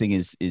the first thing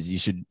is you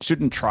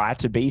shouldn't try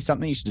to be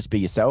something. You should just be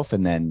yourself,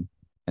 and then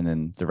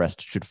the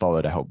rest should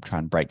follow to help try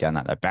and break down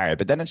that barrier.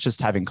 But then it's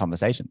just having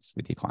conversations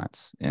with your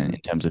clients in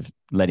terms of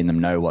letting them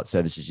know what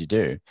services you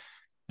do.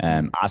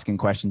 Asking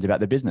questions about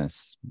the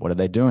business. What are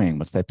they doing?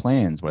 What's their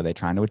plans? What are they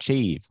trying to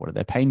achieve? What are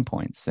their pain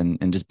points?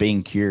 And just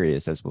being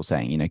curious, as we're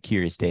saying,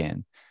 curious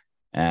Dan.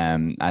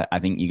 I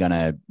think you're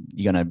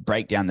gonna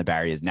break down the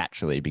barriers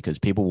naturally because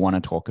people want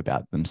to talk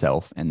about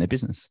themselves and their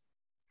business.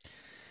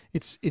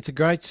 It's a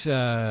great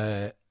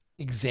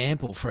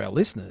example for our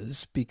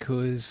listeners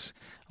because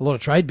a lot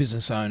of trade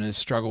business owners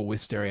struggle with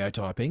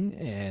stereotyping,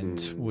 and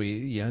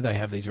they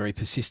have these very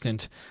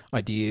persistent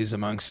ideas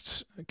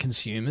amongst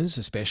consumers,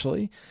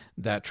 especially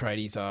that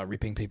tradies are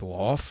ripping people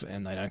off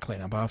and they don't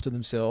clean up after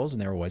themselves and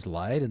they're always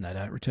late and they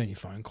don't return your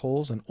phone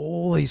calls and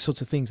all these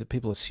sorts of things that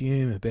people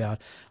assume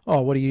about.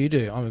 Oh, what do you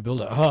do? I'm a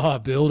builder. Oh,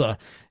 builder.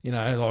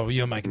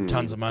 You're making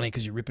tons of money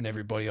because you're ripping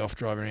everybody off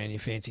driving around your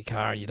fancy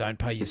car and you don't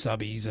pay your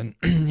subbies, and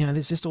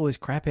there's just all this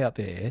crap out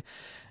there,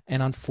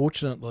 and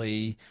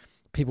unfortunately,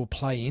 people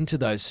play into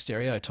those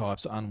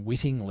stereotypes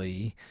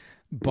unwittingly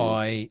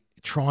by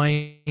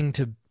trying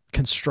to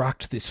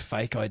construct this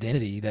fake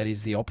identity that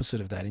is the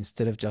opposite of that,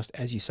 instead of just,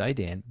 as you say,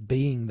 Dan,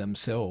 being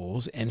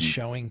themselves and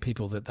showing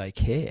people that they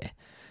care.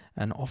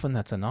 And often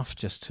that's enough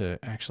just to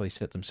actually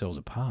set themselves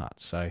apart.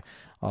 So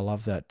I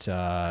love that,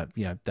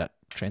 that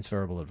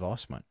transferable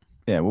advice, mate.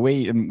 Yeah, well,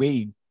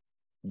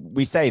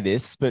 we say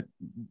this, but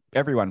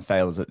everyone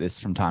fails at this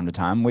from time to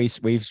time. We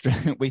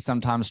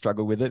sometimes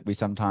struggle with it. We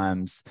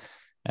sometimes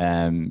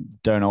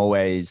don't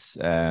always,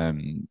 have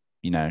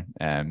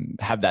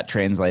that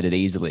translated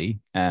easily.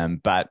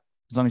 But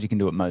as long as you can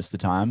do it most of the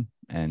time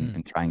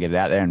and try and get it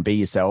out there and be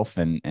yourself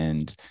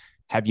and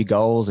have your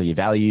goals or your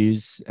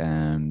values,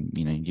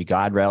 your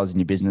guide rails in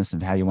your business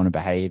of how you want to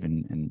behave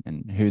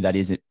and who that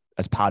is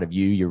as part of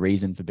you, your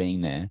reason for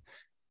being there,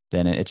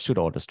 then it should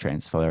all just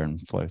transfer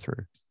and flow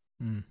through.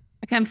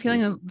 Okay, I'm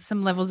feeling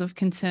some levels of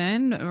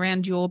concern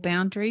around your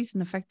boundaries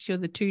and the fact you're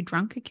the two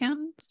drunk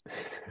accountants.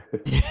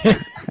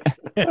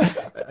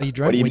 Are you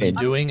drunk when you're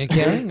doing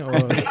accounting? Or?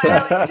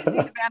 Just in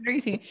the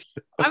boundaries here.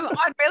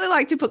 I'd really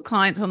like to put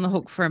clients on the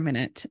hook for a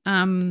minute,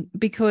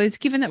 because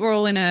given that we're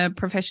all in a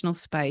professional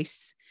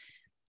space,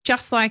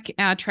 just like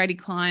our tradie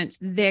clients,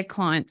 their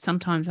clients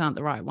sometimes aren't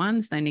the right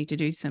ones. They need to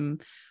do some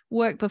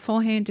work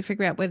beforehand to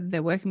figure out whether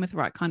they're working with the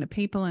right kind of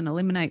people and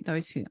eliminate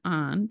those who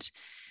aren't.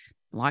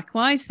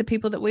 Likewise, the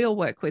people that we all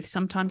work with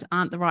sometimes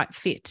aren't the right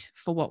fit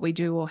for what we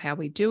do or how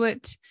we do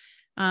it.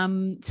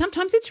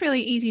 Sometimes it's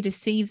really easy to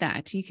see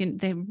that.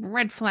 They're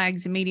red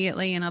flags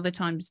immediately, and other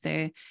times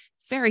they're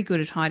very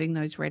good at hiding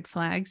those red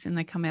flags and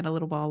they come out a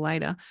little while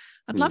later.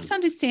 I'd love to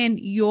understand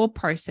your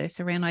process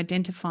around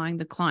identifying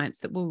the clients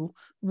that will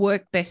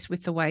work best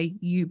with the way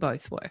you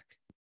both work.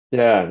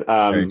 Yeah.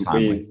 Very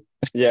timely.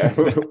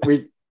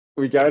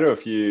 We go to a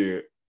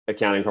few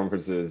accounting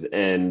conferences,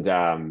 and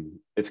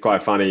it's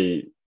quite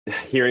funny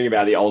hearing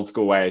about the old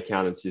school way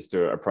accountants used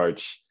to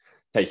approach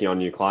taking on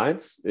new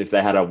clients. If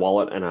they had a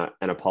wallet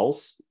and a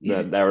pulse,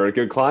 Yes. that they were a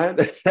good client,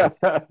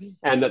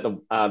 and that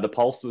the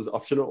pulse was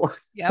optional.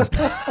 Yep.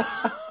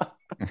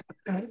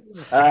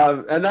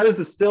 And that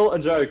is still a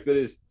joke that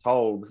is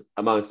told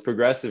amongst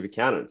progressive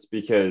accountants,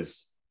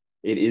 because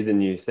it is a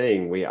new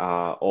thing. We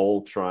are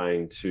all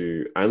trying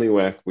to only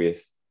work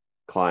with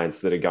clients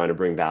that are going to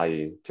bring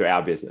value to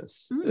our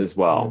business as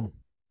well.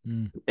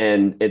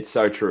 And it's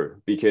so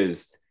true,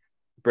 because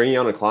bringing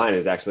on a client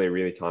is actually a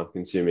really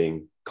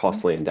time-consuming,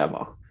 costly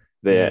endeavor.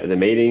 The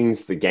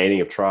meetings, the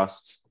gaining of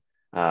trust,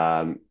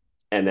 and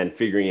then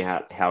figuring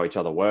out how each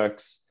other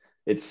works.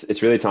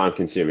 It's really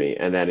time-consuming.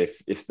 And then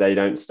if they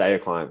don't stay a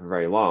client for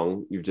very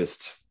long, you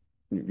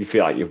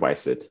feel like you've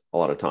wasted a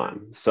lot of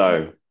time.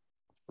 So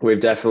we've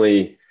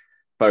definitely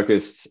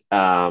focused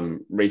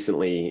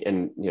recently,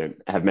 and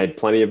have made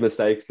plenty of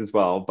mistakes as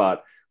well.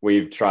 But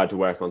we've tried to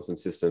work on some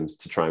systems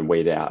to try and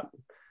weed out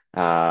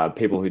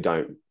people who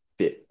don't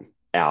fit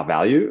our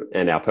value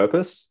and our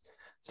purpose.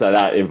 So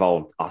that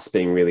involved us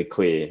being really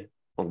clear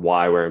on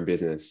why we're in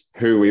business,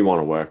 who we want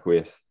to work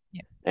with,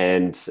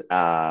 and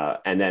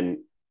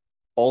then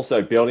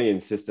also building in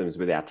systems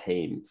with our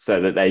team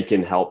so that they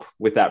can help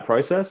with that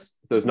process.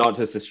 There's not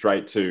just a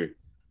straight to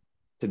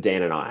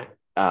Dan and I,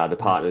 the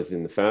partners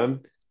in the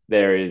firm.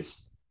 There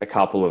is a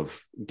couple of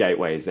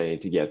gateways they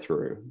need to get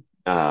through.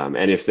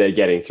 And if they're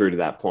getting through to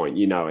that point,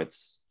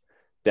 it's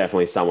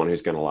definitely someone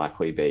who's going to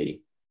likely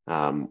be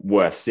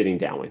worth sitting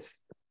down with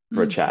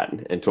for a chat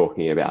and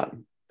talking about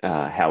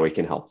how we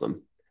can help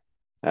them.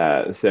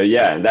 That's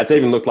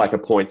even looked like a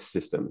points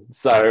system.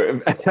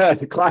 So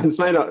the clients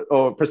may not,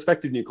 or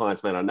prospective new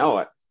clients may not know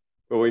it,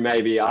 but we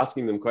may be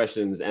asking them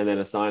questions and then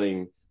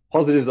assigning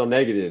positives or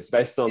negatives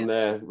based on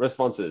their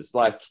responses.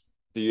 Like,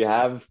 do you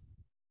have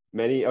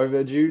many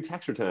overdue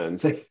tax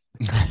returns?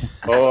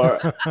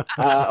 or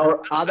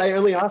are they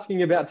only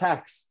asking about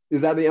tax?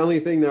 Is that the only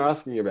thing they're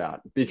asking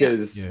about?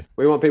 Because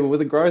we want people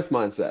with a growth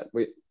mindset.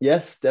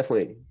 Yes,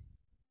 definitely.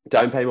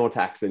 Don't pay more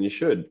tax than you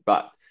should.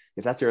 But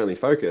if that's your only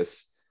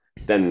focus,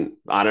 then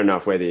I don't know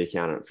if we're the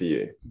accountant for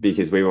you,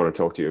 because we want to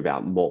talk to you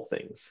about more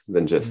things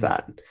than just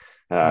that.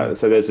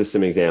 So there's just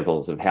some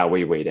examples of how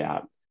we weed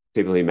out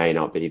people who may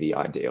not be the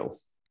ideal.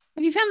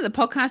 Have you found that the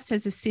podcast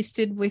has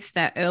assisted with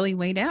that early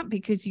weed out,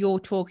 because you're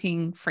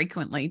talking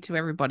frequently to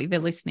everybody? They're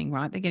listening,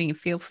 right? They're getting a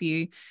feel for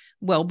you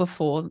well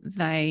before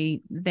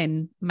they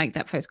then make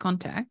that first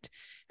contact.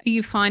 Are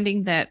you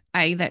finding that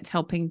that's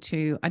helping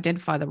to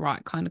identify the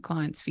right kind of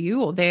clients for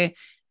you, or they're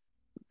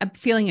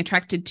feeling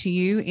attracted to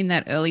you in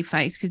that early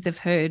phase because they've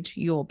heard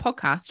your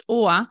podcast?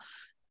 Or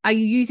are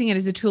you using it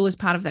as a tool as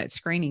part of that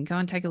screening? Go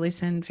and take a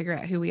listen, figure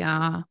out who we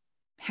are.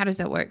 How does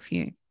that work for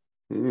you?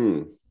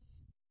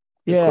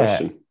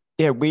 Question.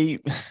 Yeah, we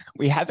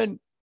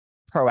haven't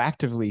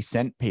proactively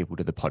sent people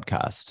to the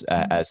podcast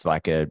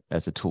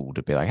as a tool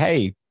to be like,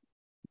 hey,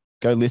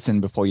 go listen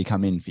before you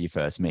come in for your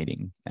first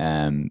meeting,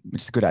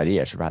 which is a good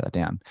idea. I should write that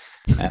down.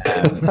 You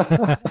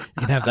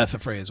can have that for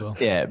free as well.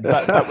 Yeah,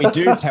 but we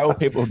do tell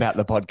people about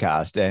the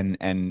podcast,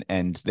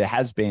 and there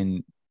has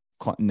been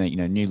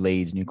new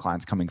leads, new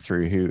clients coming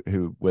through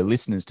who were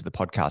listeners to the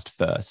podcast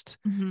first.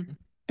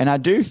 And I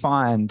do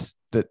find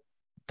that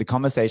the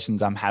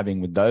conversations I'm having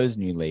with those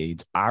new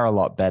leads are a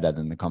lot better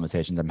than the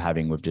conversations I'm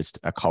having with just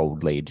a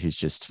cold lead who's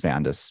just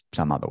found us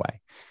some other way.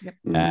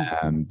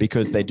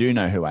 Because they do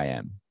know who I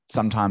am.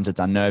 Sometimes it's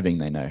unnerving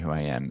they know who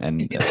I am.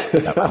 And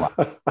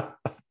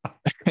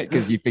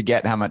because you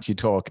forget how much you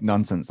talk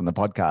nonsense on the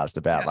podcast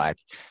about like,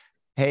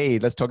 hey,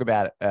 let's talk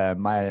about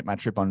my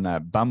trip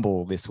on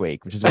Bumble this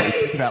week, which is what we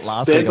talked about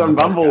last week. It's on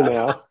Bumble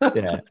now.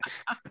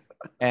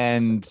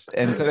 And so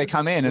they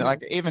come in, and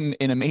like even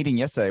in a meeting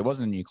yesterday, it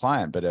wasn't a new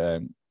client, but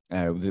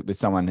with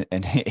someone,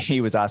 and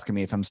he was asking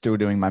me if I'm still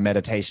doing my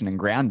meditation and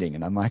grounding,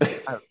 and I'm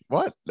like,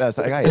 what? That's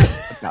like, hey,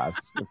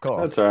 podcast, of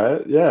course. That's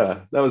right. Yeah,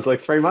 that was like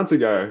 3 months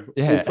ago.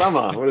 Yeah. In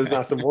summer when it was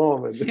nice and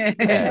warm. And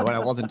Yeah, when I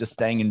wasn't just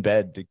staying in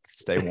bed to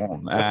stay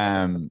warm.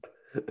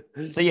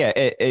 So yeah,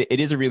 it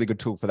is a really good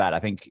tool for that. I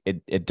think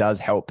it does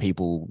help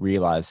people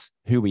realize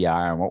who we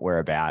are and what we're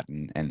about,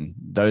 and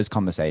those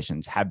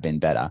conversations have been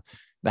better.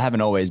 They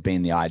haven't always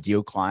been the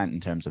ideal client in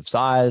terms of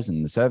size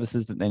and the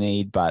services that they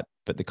need, but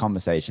the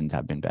conversations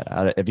have been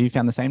better. Have you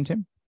found the same,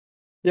 Tim?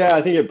 Yeah,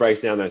 I think it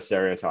breaks down those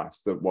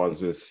stereotypes that Waz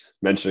was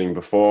mentioning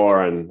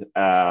before. And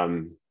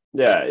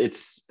yeah, it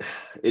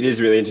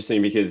is really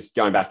interesting because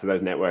going back to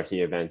those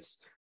networking events,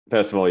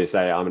 first of all, you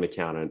say, I'm an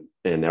accountant,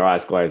 and their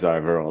eyes glaze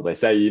over, or they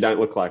say, you don't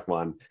look like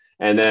one.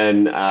 And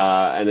then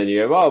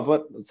you go, well,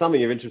 but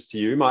something of interest to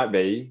you might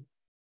be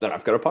that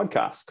I've got a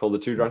podcast called The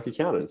Two Drunk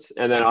Accountants.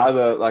 And then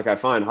either, like, I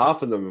find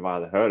half of them have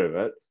either heard of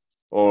it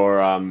or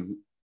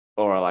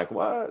are like,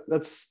 what?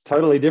 That's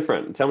totally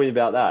different. Tell me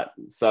about that.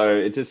 So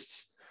it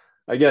just,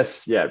 I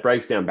guess, yeah, it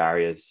breaks down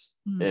barriers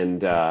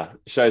and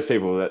shows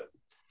people that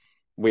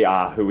we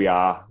are who we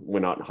are. We're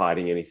not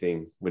hiding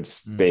anything. We're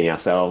just being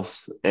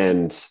ourselves.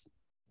 And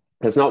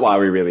that's not why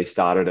we really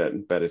started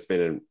it, but it's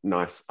been a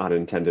nice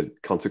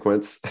unintended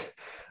consequence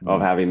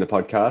of having the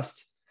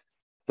podcast.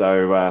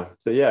 So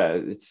yeah,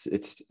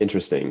 it's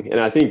interesting.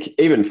 And I think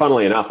even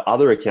funnily enough,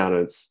 other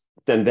accountants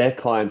send their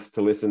clients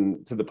to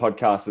listen to the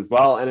podcast as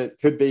well. And it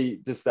could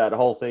be just that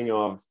whole thing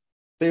of,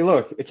 see,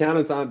 look,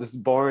 accountants aren't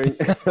just boring.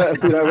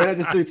 We don't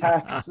just do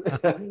tax.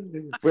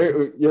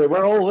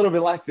 We're all a little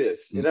bit like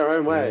this in our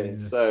own way.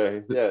 Yeah.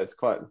 So yeah, it's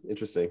quite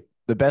interesting.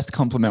 The best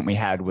compliment we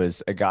had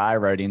was a guy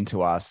wrote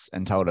into us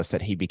and told us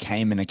that he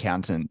became an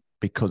accountant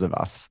because of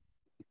us.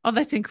 Oh,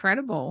 that's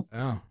incredible.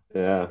 Oh,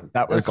 yeah.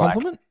 That was a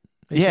compliment.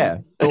 Yeah.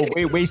 Well,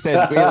 we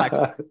said, we like,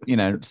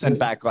 sent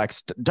back like,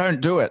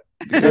 don't do it.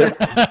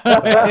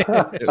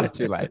 It was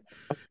too late.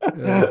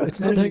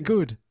 It's not that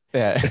good.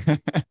 Yeah.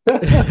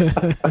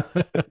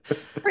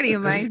 Pretty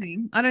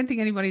amazing. I don't think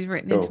anybody's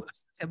written into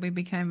us and said we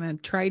became a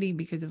tradie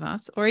because of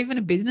us, or even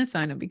a business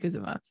owner because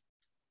of us.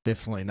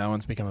 Definitely. No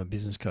one's become a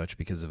business coach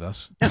because of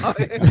us. No.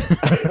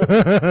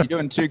 You're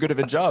doing too good of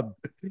a job.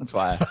 That's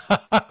why.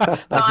 They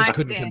just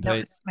couldn't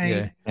compete.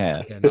 Yeah.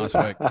 Nice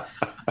work.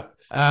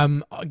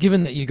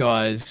 Given that you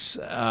guys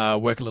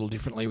work a little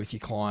differently with your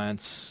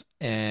clients,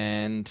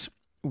 and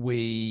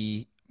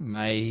we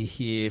may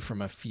hear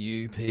from a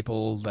few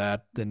people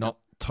that they're not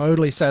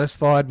totally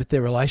satisfied with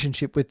their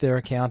relationship with their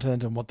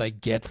accountant and what they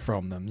get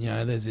from them.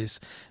 There's this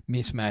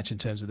mismatch in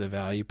terms of the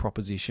value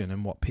proposition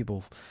and what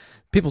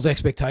people's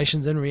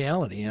expectations and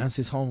reality. It's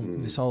this whole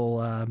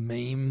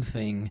meme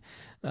thing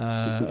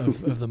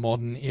of the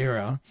modern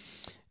era.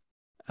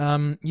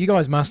 You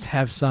guys must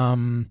have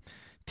some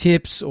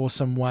tips or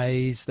some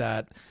ways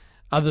that,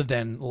 other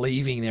than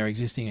leaving their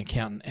existing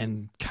accountant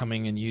and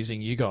coming and using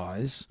you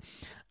guys,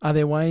 are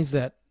there ways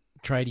that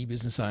tradie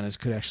business owners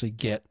could actually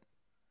get,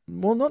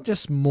 well, not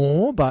just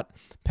more, but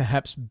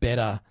perhaps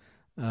better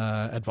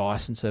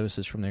advice and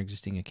services from their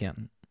existing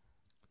accountant?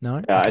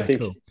 No? Yeah,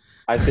 Okay,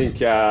 I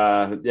think,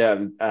 I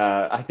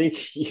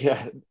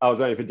was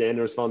waiting for Dan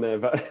to respond there,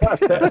 but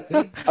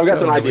I've got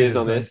some ideas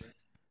on this.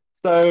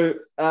 So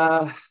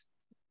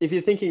if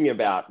you're thinking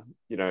about,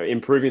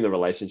 improving the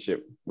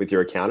relationship with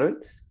your accountant,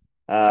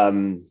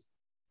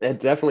 it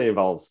definitely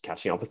involves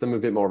catching up with them a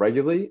bit more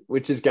regularly,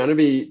 which is going to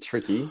be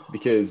tricky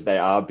because they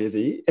are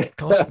busy. It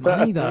costs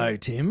money though,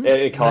 Tim.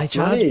 It costs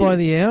money. They charge by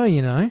the hour,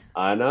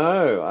 I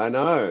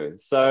know.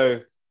 So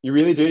you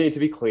really do need to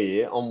be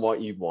clear on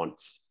what you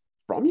want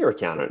from your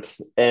accountant.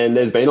 And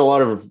there's been a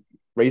lot of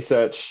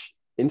research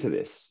into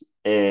this.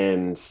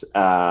 And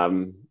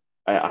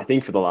I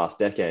think for the last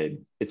decade,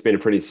 it's been a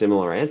pretty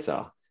similar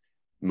answer.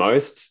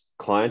 Most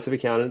clients of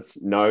accountants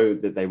know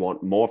that they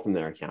want more from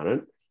their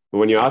accountant. But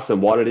when you ask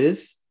them what it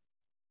is,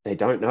 they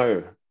don't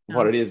know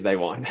what it is they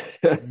want.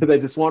 They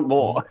just want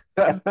more.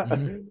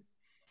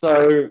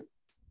 So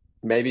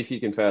maybe if you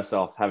can first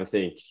off have a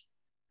think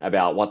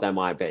about what that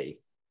might be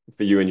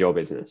for you and your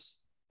business,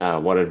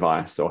 what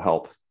advice or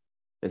help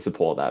and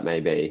support that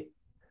may be.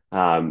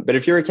 But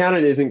if your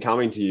accountant isn't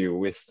coming to you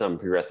with some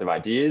progressive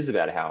ideas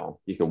about how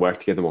you can work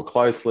together more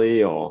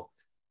closely, or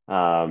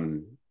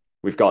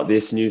we've got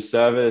this new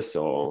service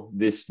or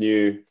this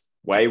new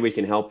way we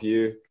can help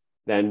you,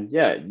 then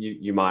yeah,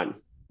 you might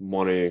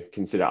want to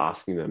consider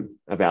asking them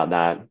about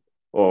that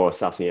or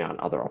sussing out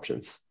other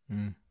options.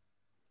 And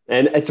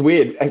it's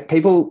weird.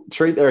 People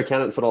treat their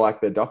accountant sort of like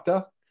their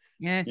doctor.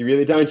 Yes. You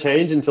really don't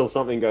change until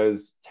something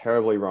goes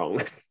terribly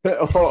wrong.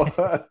 Or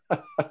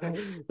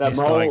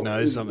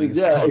misdiagnose something.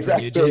 It's time for a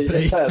new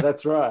GP. Yeah,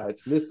 that's right.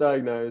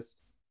 Misdiagnose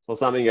or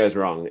something goes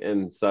wrong.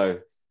 And so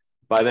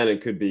by then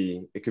it could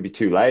be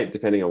too late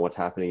depending on what's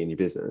happening in your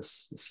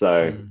business.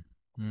 So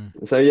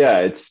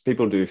yeah,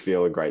 people do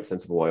feel a great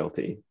sense of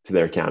loyalty to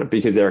their accountant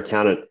because their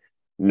accountant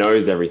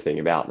knows everything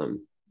about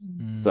them.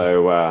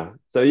 So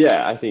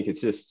yeah, I think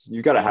it's just,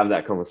 you've got to have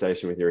that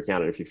conversation with your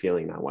accountant if you're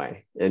feeling that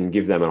way, and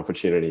give them an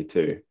opportunity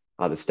to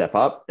either step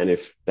up. And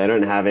if they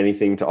don't have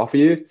anything to offer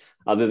you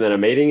other than a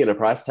meeting and a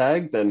price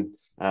tag, then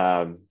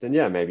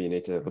yeah, maybe you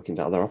need to look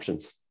into other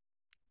options.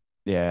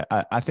 Yeah,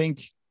 I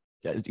think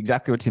that's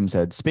exactly what Tim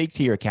said. Speak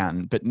to your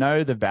accountant, but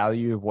know the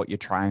value of what you're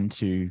trying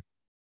to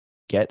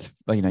get.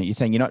 You know, you're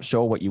saying you're not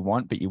sure what you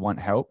want, but you want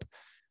help.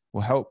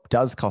 Well, help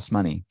does cost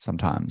money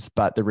sometimes,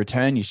 but the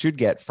return you should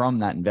get from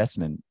that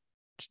investment,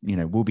 you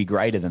know, will be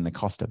greater than the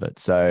cost of it.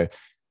 So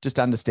just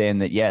understand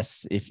that,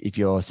 yes, if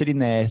you're sitting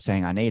there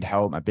saying, I need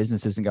help, my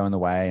business isn't going the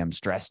way, I'm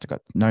stressed, I've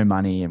got no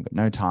money, I've got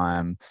no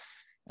time.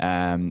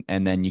 And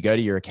then you go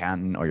to your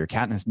accountant, or your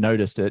accountant has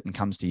noticed it and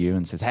comes to you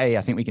and says, hey,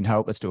 I think we can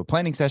help. Let's do a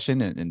planning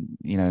session. And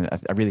you know,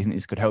 I really think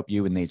this could help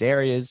you in these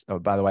areas. Oh,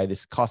 by the way,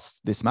 this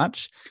costs this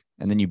much.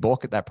 And then you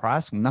balk at that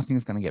price. Well,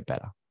 nothing's going to get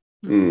better.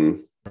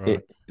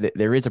 Right.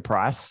 There is a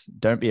price.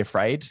 Don't be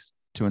afraid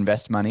to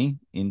invest money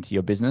into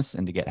your business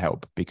and to get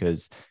help,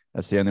 because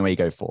that's the only way you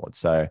go forward.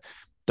 So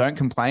don't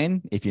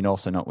complain if you're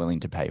also not willing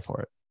to pay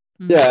for it.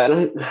 Yeah.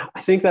 And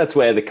I think that's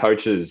where the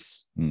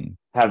coaches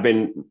have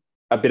been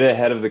a bit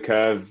ahead of the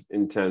curve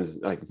in terms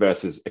like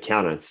versus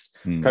accountants.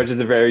 Coaches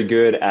are very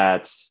good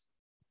at,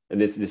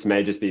 and this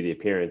may just be the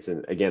appearance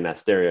and again, that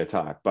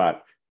stereotype,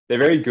 but they're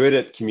very good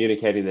at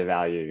communicating their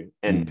value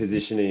and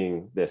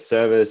positioning their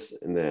service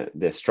and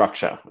their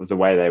structure of the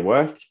way they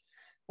work.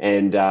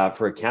 And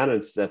for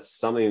accountants, that's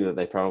something that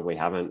they probably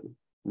haven't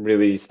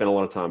really spent a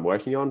lot of time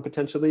working on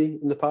potentially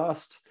in the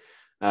past.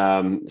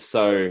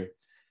 So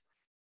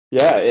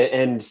yeah,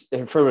 and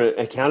from an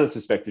accountant's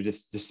perspective,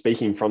 just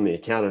speaking from the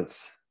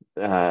accountant's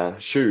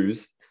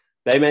shoes,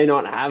 they may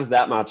not have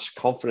that much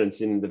confidence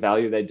in the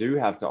value they do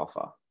have to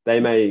offer. They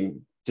may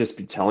just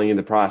be telling you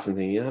the price and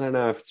thinking, I don't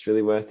know if it's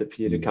really worth it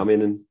for you to come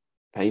in and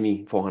pay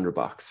me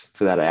 $400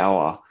 for that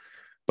hour.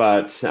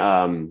 But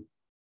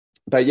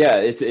yeah,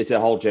 it's a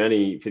whole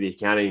journey for the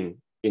accounting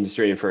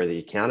industry and for the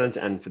accountants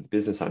and for the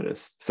business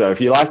owners. So if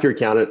you like your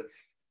accountant,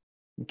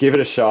 give it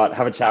a shot,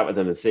 have a chat with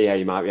them and see how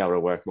you might be able to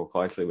work more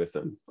closely with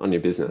them on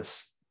your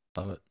business.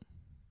 Love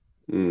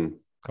it.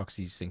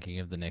 Coxie's thinking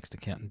of the next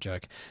accountant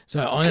joke.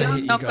 So I'm going to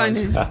hit you guys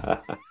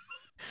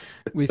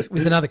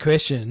with another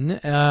question.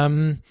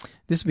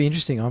 This will be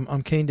interesting.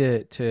 I'm keen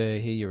to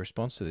hear your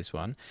response to this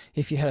one.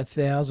 If you had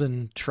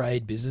 1,000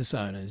 trade business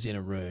owners in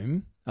a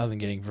room, other than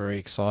getting very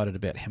excited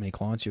about how many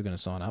clients you're going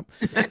to sign up,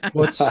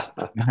 what's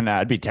no,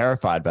 I'd be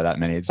terrified by that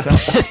many.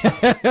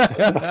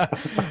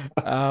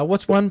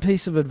 What's one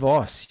piece of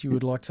advice you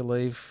would like to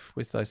leave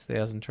with those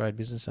 1,000 trade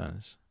business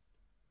owners?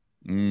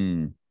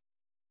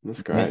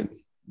 That's great.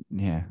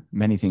 Yeah,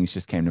 many things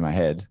just came to my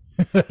head.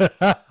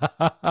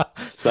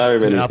 So many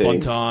Turn up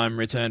things. on time,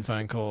 return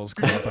phone calls,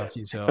 clean up after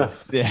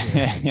yourself. Yeah.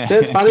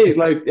 It's funny,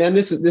 like, and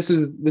this is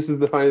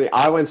the funny thing.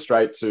 I went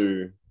straight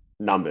to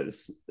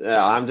numbers.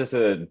 I'm just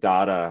a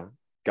data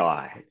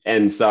guy,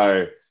 and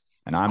so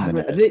and I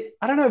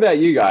don't know about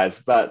you guys,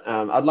 but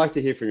I'd like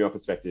to hear from your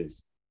perspective,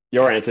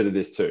 your answer to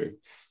this too.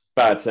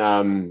 But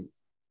I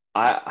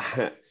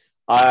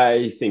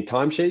think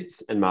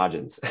timesheets and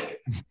margins.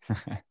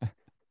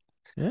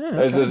 Yeah,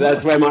 okay.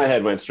 That's where my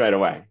head went straight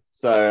away.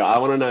 So I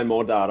want to know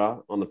more data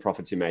on the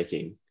profits you're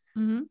making,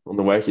 on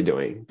the work you're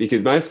doing,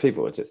 because most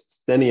people are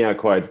just sending out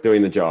quotes,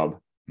 doing the job,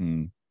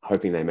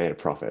 hoping they made a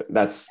profit.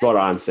 That's what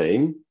I'm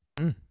seeing.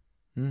 You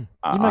might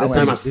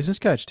have a business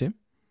coach, Tim.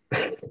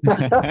 Who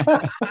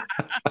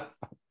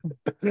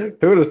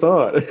would have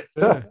thought?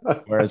 Yeah.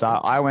 Whereas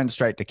I went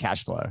straight to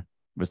cash flow.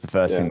 Was the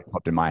first thing that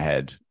popped in my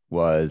head.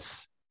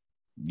 Was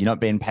you're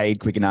not being paid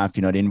quick enough,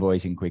 you're not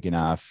invoicing quick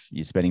enough,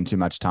 you're spending too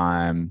much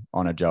time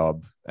on a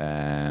job,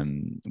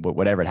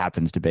 whatever it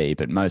happens to be.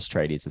 But most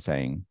tradies are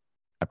saying,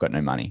 I've got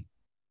no money,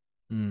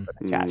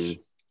 cash.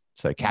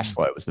 So cash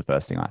flow was the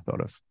first thing I thought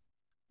of.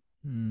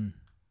 Can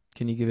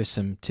you give us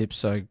some tips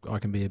so I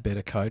can be a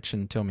better coach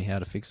and tell me how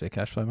to fix their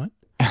cash flow, mate?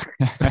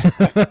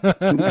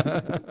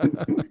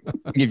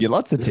 I'll give you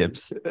lots of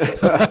tips.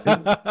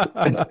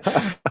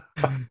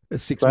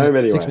 6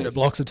 minute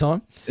blocks of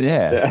time.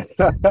 Yeah.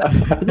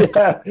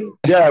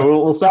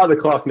 We'll start the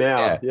clock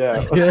now.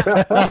 Yeah.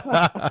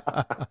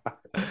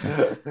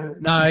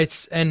 No,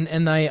 it's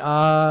and they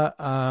are.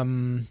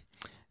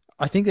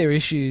 I think there are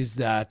issues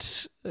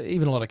that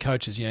even a lot of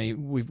coaches, you know,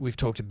 we've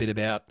talked a bit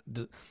about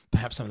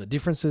perhaps some of the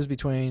differences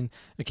between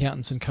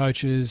accountants and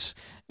coaches,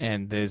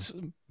 and there's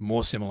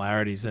more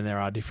similarities than there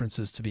are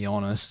differences, to be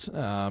honest,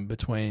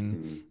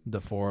 between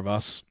the four of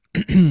us.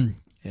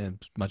 As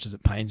much as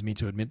it pains me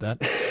to admit that.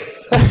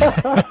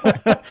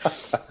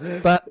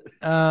 But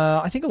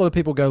I think a lot of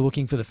people go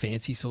looking for the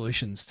fancy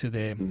solutions to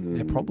their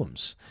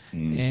problems,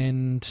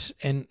 and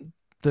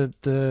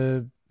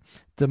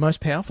the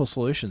most powerful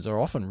solutions are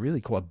often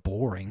really quite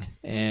boring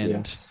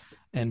and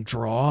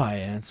dry.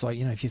 And it's like,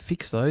 you know, if you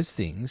fix those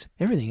things,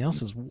 everything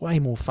else is way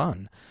more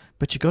fun.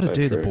 But you've got to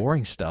do the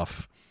boring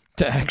stuff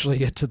to actually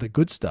get to the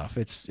good stuff.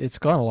 It's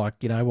kind of like,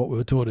 you know, what we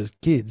were taught as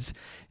kids.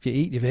 If you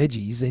eat your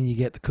veggies, then you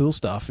get the cool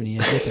stuff and you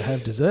get to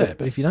have dessert.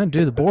 But if you don't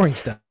do the boring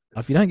stuff,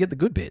 you don't get the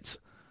good bits.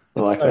 I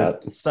like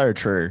that. So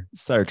true.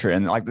 So true.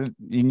 And like, and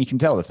you can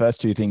tell the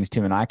first two things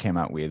Tim and I came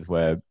up with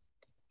were,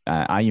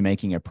 are you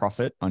making a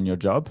profit on your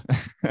job?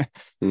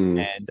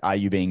 And are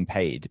you being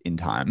paid in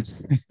time?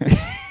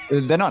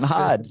 They're not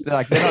hard.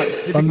 They're not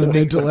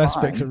fundamental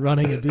aspect of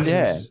running a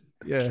business.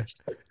 Yeah.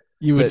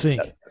 You would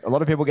think. A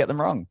lot of people get them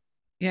wrong.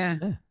 Yeah.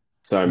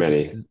 So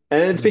many.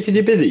 And it's because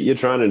you're busy. You're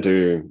trying to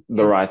do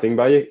the right thing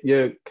by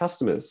your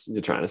customers.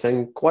 You're trying to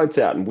send quotes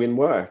out and win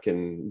work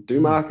and do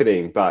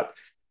marketing. But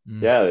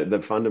yeah,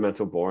 the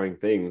fundamental boring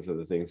things are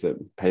the things that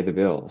pay the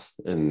bills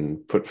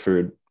and put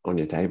food on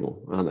your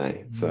table, aren't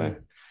they? So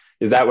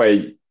is that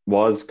where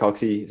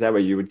Coxie, is that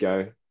where you would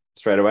go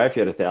straight away if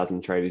you had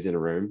 1,000 tradies in a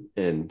room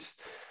and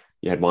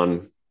you had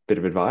one bit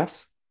of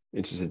advice?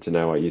 Interested to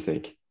know what you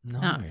think.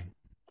 No.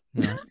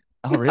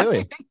 Oh,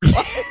 really?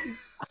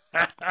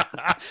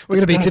 We're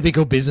going to be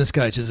typical business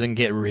coaches and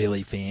get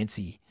really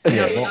fancy.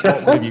 Yeah. What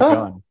have you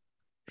gone?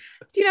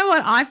 Do you know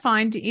what I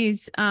find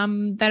is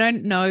they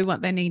don't know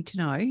what they need to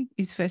know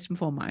is first and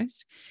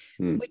foremost,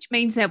 which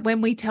means that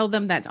when we tell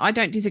them that, I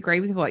don't disagree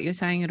with what you're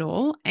saying at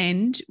all.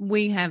 And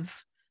we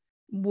have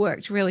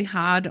worked really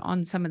hard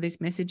on some of this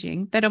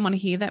messaging. They don't want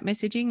to hear that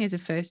messaging as a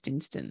first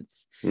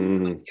instance.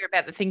 Hear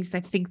about the things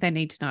they think they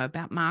need to know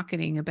about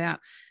marketing, about,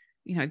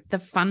 the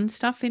fun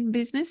stuff in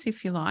business,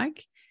 if you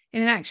like.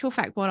 And in actual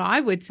fact, what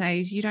I would say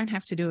is you don't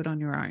have to do it on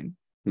your own.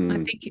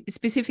 I think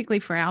specifically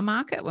for our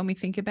market, when we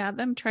think about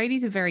them,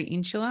 tradies are very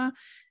insular.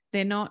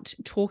 They're not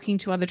talking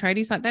to other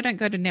tradies. Like they don't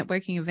go to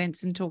networking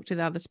events and talk to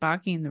the other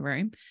Sparky in the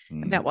room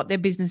about what their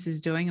business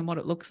is doing and what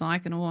it looks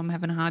like. And, I'm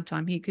having a hard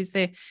time here, because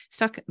they're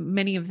stuck,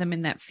 many of them,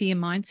 in that fear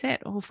mindset.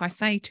 Oh, if I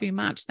say too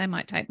much, they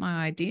might take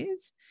my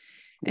ideas.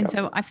 And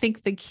so I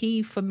think the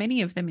key for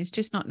many of them is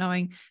just not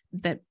knowing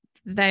that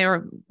they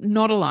are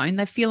not alone.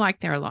 They feel like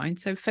they're alone.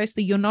 So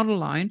firstly, you're not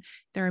alone.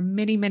 There are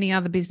many, many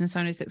other business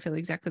owners that feel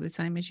exactly the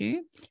same as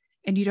you,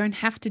 and you don't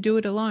have to do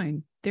it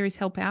alone. There is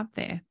help out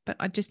there, but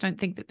I just don't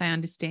think that they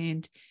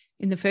understand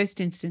in the first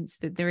instance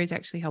that there is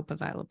actually help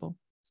available.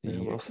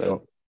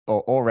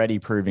 Already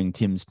proving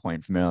Tim's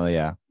point from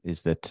earlier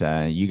is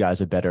that you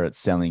guys are better at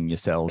selling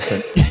yourselves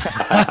than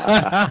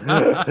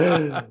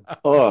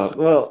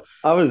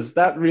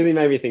that really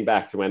made me think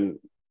back to when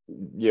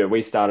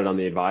we started on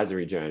the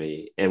advisory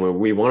journey, and when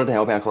we wanted to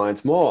help our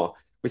clients more,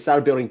 we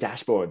started building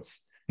dashboards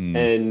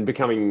and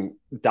becoming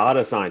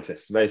data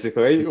scientists.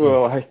 Basically, we were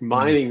like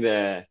mining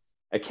their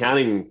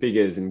accounting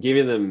figures and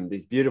giving them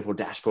these beautiful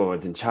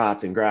dashboards and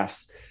charts and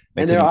graphs,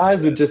 and their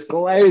eyes would just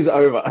glaze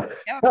over.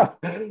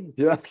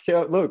 You're like,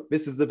 look,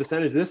 this is the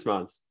percentage this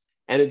month,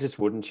 and it just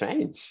wouldn't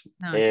change.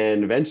 No.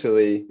 And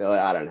eventually, they're like,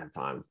 I don't have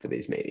time for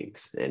these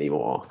meetings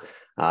anymore.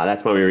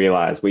 That's when we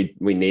realized we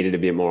needed a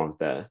bit more of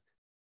the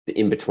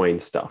in-between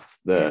stuff,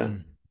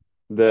 the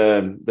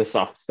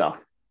soft stuff,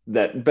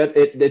 but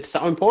it's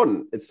so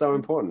important. It's so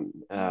important.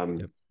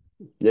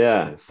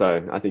 Yeah.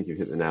 So I think you've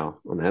hit the nail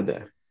on the head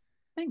there.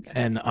 Thanks.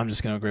 And I'm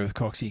just going to agree with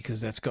Coxie,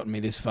 because that's gotten me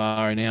this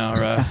far in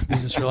our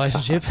business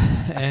relationship,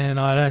 and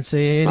I don't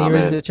see any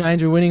reason to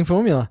change a winning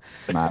formula.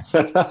 Nice.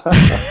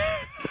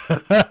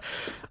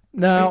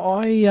 No,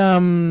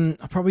 I'm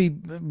probably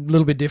a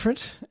little bit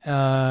different.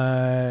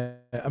 I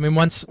mean,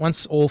 once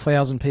all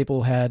 1,000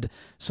 people had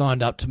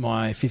signed up to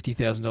my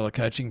 $50,000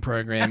 coaching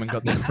program and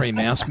got their free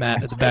mouse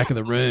mat at the back of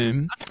the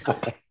room,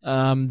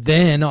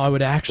 then I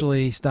would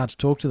actually start to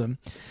talk to them.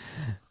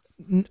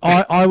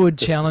 I would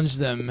challenge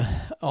them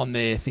on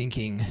their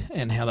thinking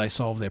and how they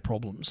solve their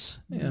problems.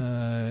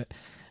 And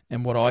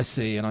what I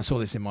see, and I saw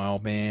this in my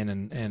old man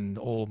and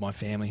all of my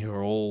family who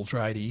are all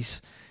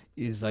tradies,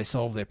 is they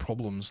solve their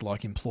problems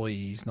like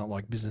employees, not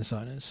like business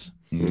owners.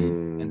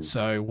 And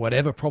so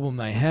whatever problem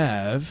they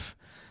have,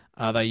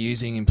 are they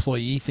using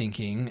employee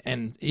thinking?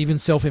 And even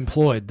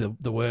self-employed,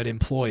 the word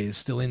employee is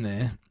still in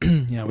there.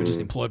 We're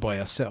just employed by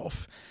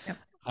ourselves. Yep.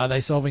 Are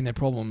they solving their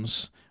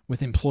problems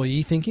with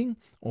employee thinking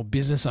or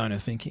business owner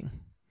thinking?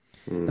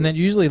 And that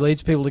usually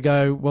leads people to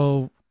go,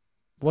 well,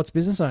 what's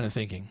business owner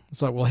thinking?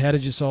 It's like, well, how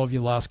did you solve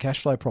your last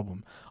cash flow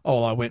problem?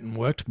 Oh, I went and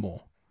worked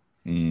more.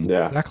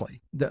 Yeah, exactly.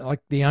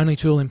 The only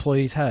tool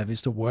employees have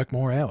is to work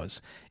more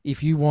hours.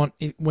 If you want,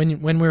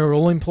 when we were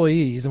all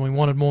employees and we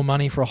wanted more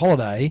money for a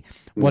holiday,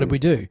 what did we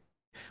do?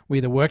 We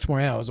either worked more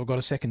hours or got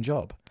a second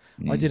job.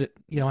 I did it.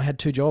 I had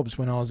 2 jobs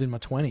when I was in my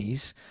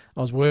 20s.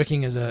 I was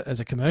working as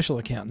a commercial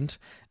accountant,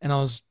 and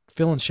I was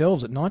filling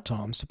shelves at night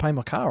times to pay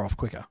my car off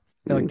quicker.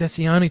 Like, that's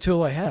the only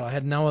tool I had. I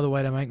had no other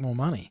way to make more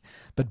money.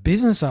 But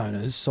business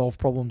owners solve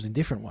problems in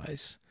different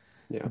ways.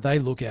 Yeah. They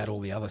look at all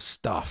the other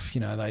stuff,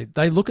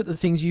 they look at the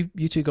things you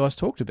two guys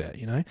talked about,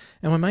 am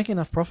I making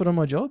enough profit on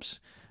my jobs?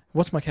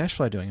 What's my cash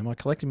flow doing? Am I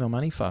collecting my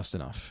money fast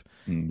enough?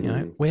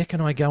 Where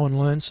can I go and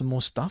learn some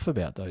more stuff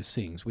about those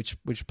things, which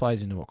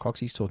plays into what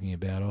Coxie's talking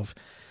about of,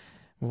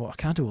 well, I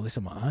can't do all this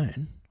on my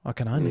own. I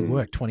can only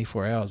work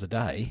 24 hours a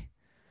day,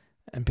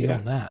 and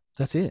beyond that,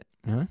 that's it.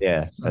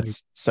 Yeah,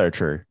 that's so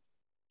true.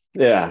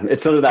 Yeah,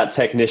 it's sort of that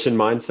technician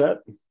mindset.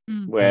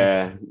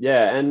 Where,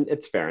 and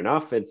it's fair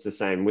enough. It's the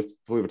same with,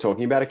 we were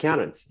talking about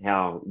accountants,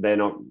 how they're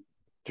not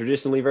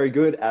traditionally very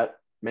good at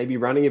maybe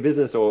running a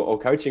business or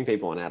coaching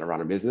people on how to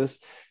run a business,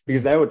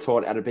 because they were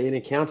taught how to be an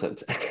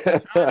accountant.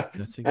 That's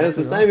exactly And it's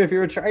the right. same if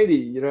you're a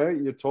tradie, you know,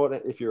 you're taught,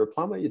 if you're a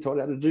plumber, you're taught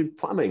how to do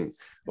plumbing,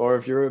 or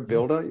if you're a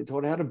builder, you're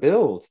taught how to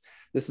build.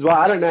 This is why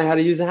I don't know how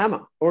to use a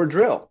hammer or a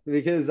drill,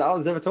 because I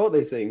was never taught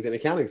these things in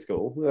accounting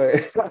school.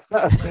 But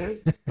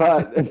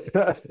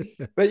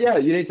yeah,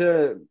 you need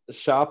to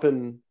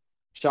sharpen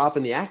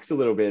the axe a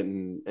little bit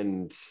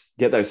and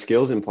get those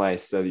skills in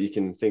place so that you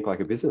can think like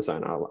a business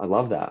owner. I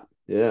love that.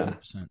 Yeah.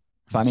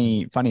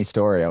 100%. Funny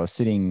story. I was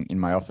sitting in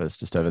my office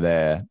just over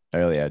there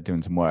earlier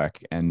doing some work,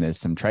 and there's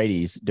some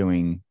tradies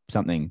doing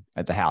something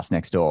at the house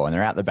next door, and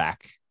they're out the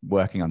back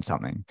working on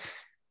something.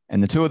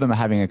 And the two of them are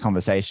having a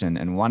conversation,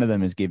 and one of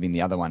them is giving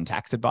the other one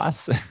tax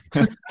advice.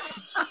 And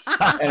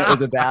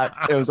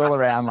it was all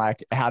around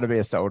like how to be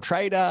a sole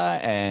trader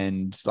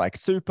and like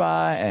super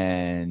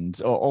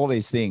and all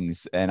these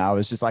things. And I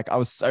was just like, I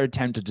was so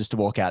tempted just to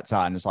walk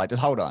outside and just like,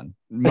 just hold on.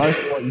 Most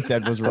of what you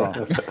said was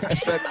wrong.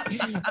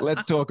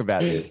 Let's talk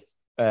about this.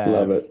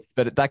 Love it.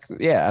 But like,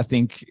 yeah, I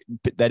think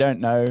they don't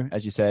know,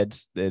 as you said,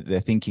 they're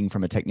thinking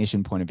from a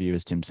technician point of view,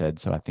 as Tim said.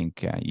 So I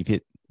think you've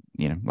hit,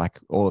 you know, like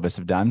all of us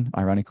have done,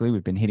 ironically,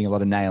 we've been hitting a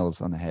lot of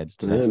nails on the head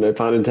today. Yeah, no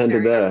pun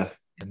intended there.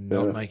 And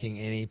not making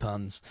any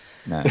puns.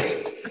 No.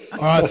 All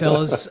right,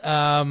 fellas.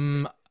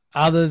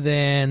 Other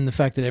than the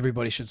fact that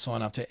everybody should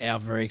sign up to our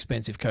very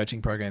expensive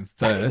coaching program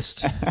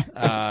first,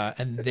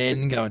 and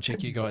then go and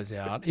check you guys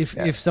out.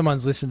 If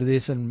someone's listened to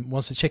this and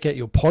wants to check out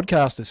your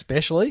podcast,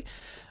 especially,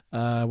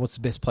 what's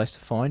the best place to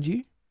find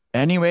you?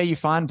 Anywhere you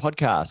find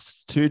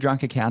podcasts. Two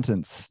Drunk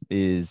Accountants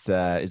is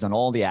on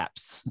all the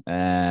apps,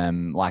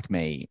 like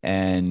me,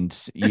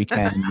 and you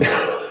can.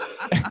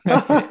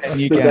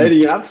 You can,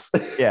 dating apps.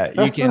 Yeah,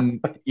 you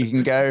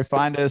can go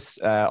find us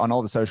on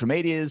all the social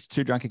medias,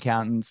 Two Drunk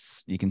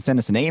Accountants. You can send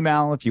us an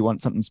email if you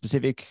want something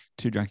specific,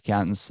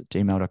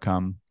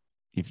 twodrunkaccountants@gmail.com.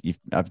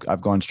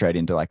 I've gone straight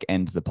into like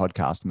end the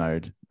podcast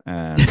mode.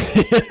 Or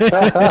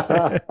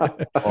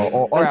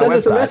send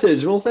us a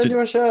message. We'll send you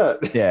a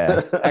shirt.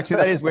 Yeah, actually,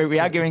 that is where we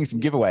are giving some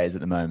giveaways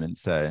at the moment.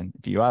 So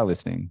if you are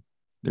listening,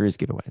 there is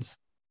giveaways.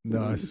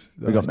 Nice.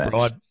 We got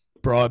merch.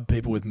 Bribe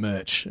people with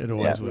merch. It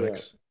always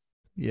works.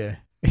 Yeah.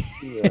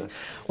 Yeah.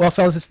 Well,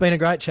 fellas, it's been a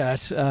great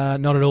chat.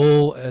 Not at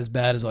all as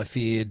bad as I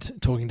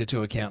feared talking to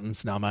two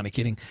accountants. No, I'm only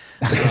kidding.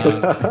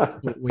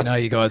 We know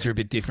you guys are a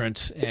bit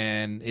different,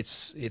 and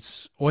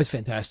it's always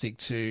fantastic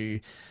to,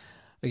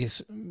 I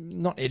guess,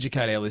 not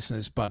educate our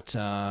listeners, but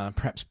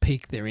perhaps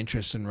pique their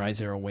interest and raise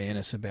their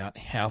awareness about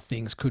how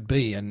things could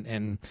be.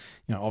 And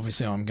you know,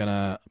 obviously, I'm going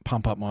to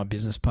pump up my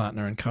business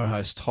partner and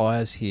co-host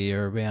tires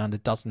here around.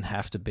 It doesn't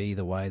have to be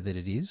the way that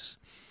it is.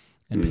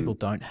 And people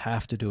don't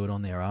have to do it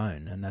on their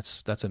own. And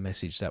that's a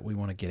message that we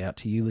want to get out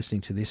to you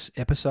listening to this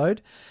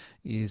episode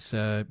is,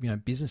 you know,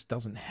 business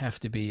doesn't have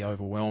to be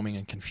overwhelming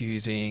and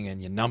confusing,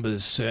 and your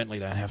numbers certainly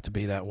don't have to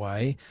be that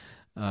way.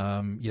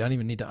 You don't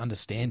even need to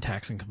understand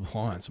tax and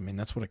compliance. I mean,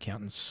 that's what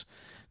accountants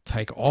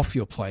take off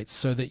your plate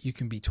so that you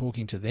can be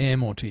talking to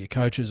them or to your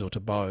coaches or to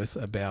both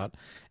about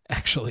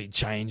actually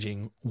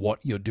changing what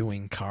you're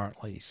doing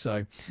currently.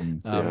 So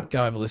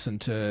go have a listen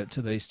to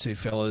these two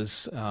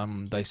fellas.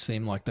 They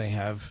seem like they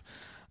have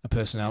a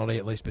personality,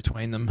 at least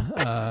between them.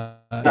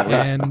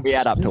 And we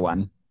add up to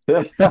one.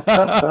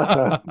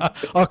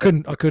 I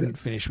couldn't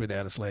finish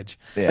without a sledge.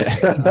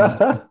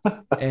 Yeah.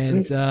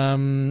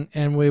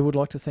 And we would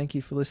like to thank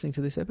you for listening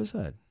to this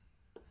episode.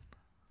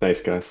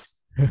 Thanks, guys.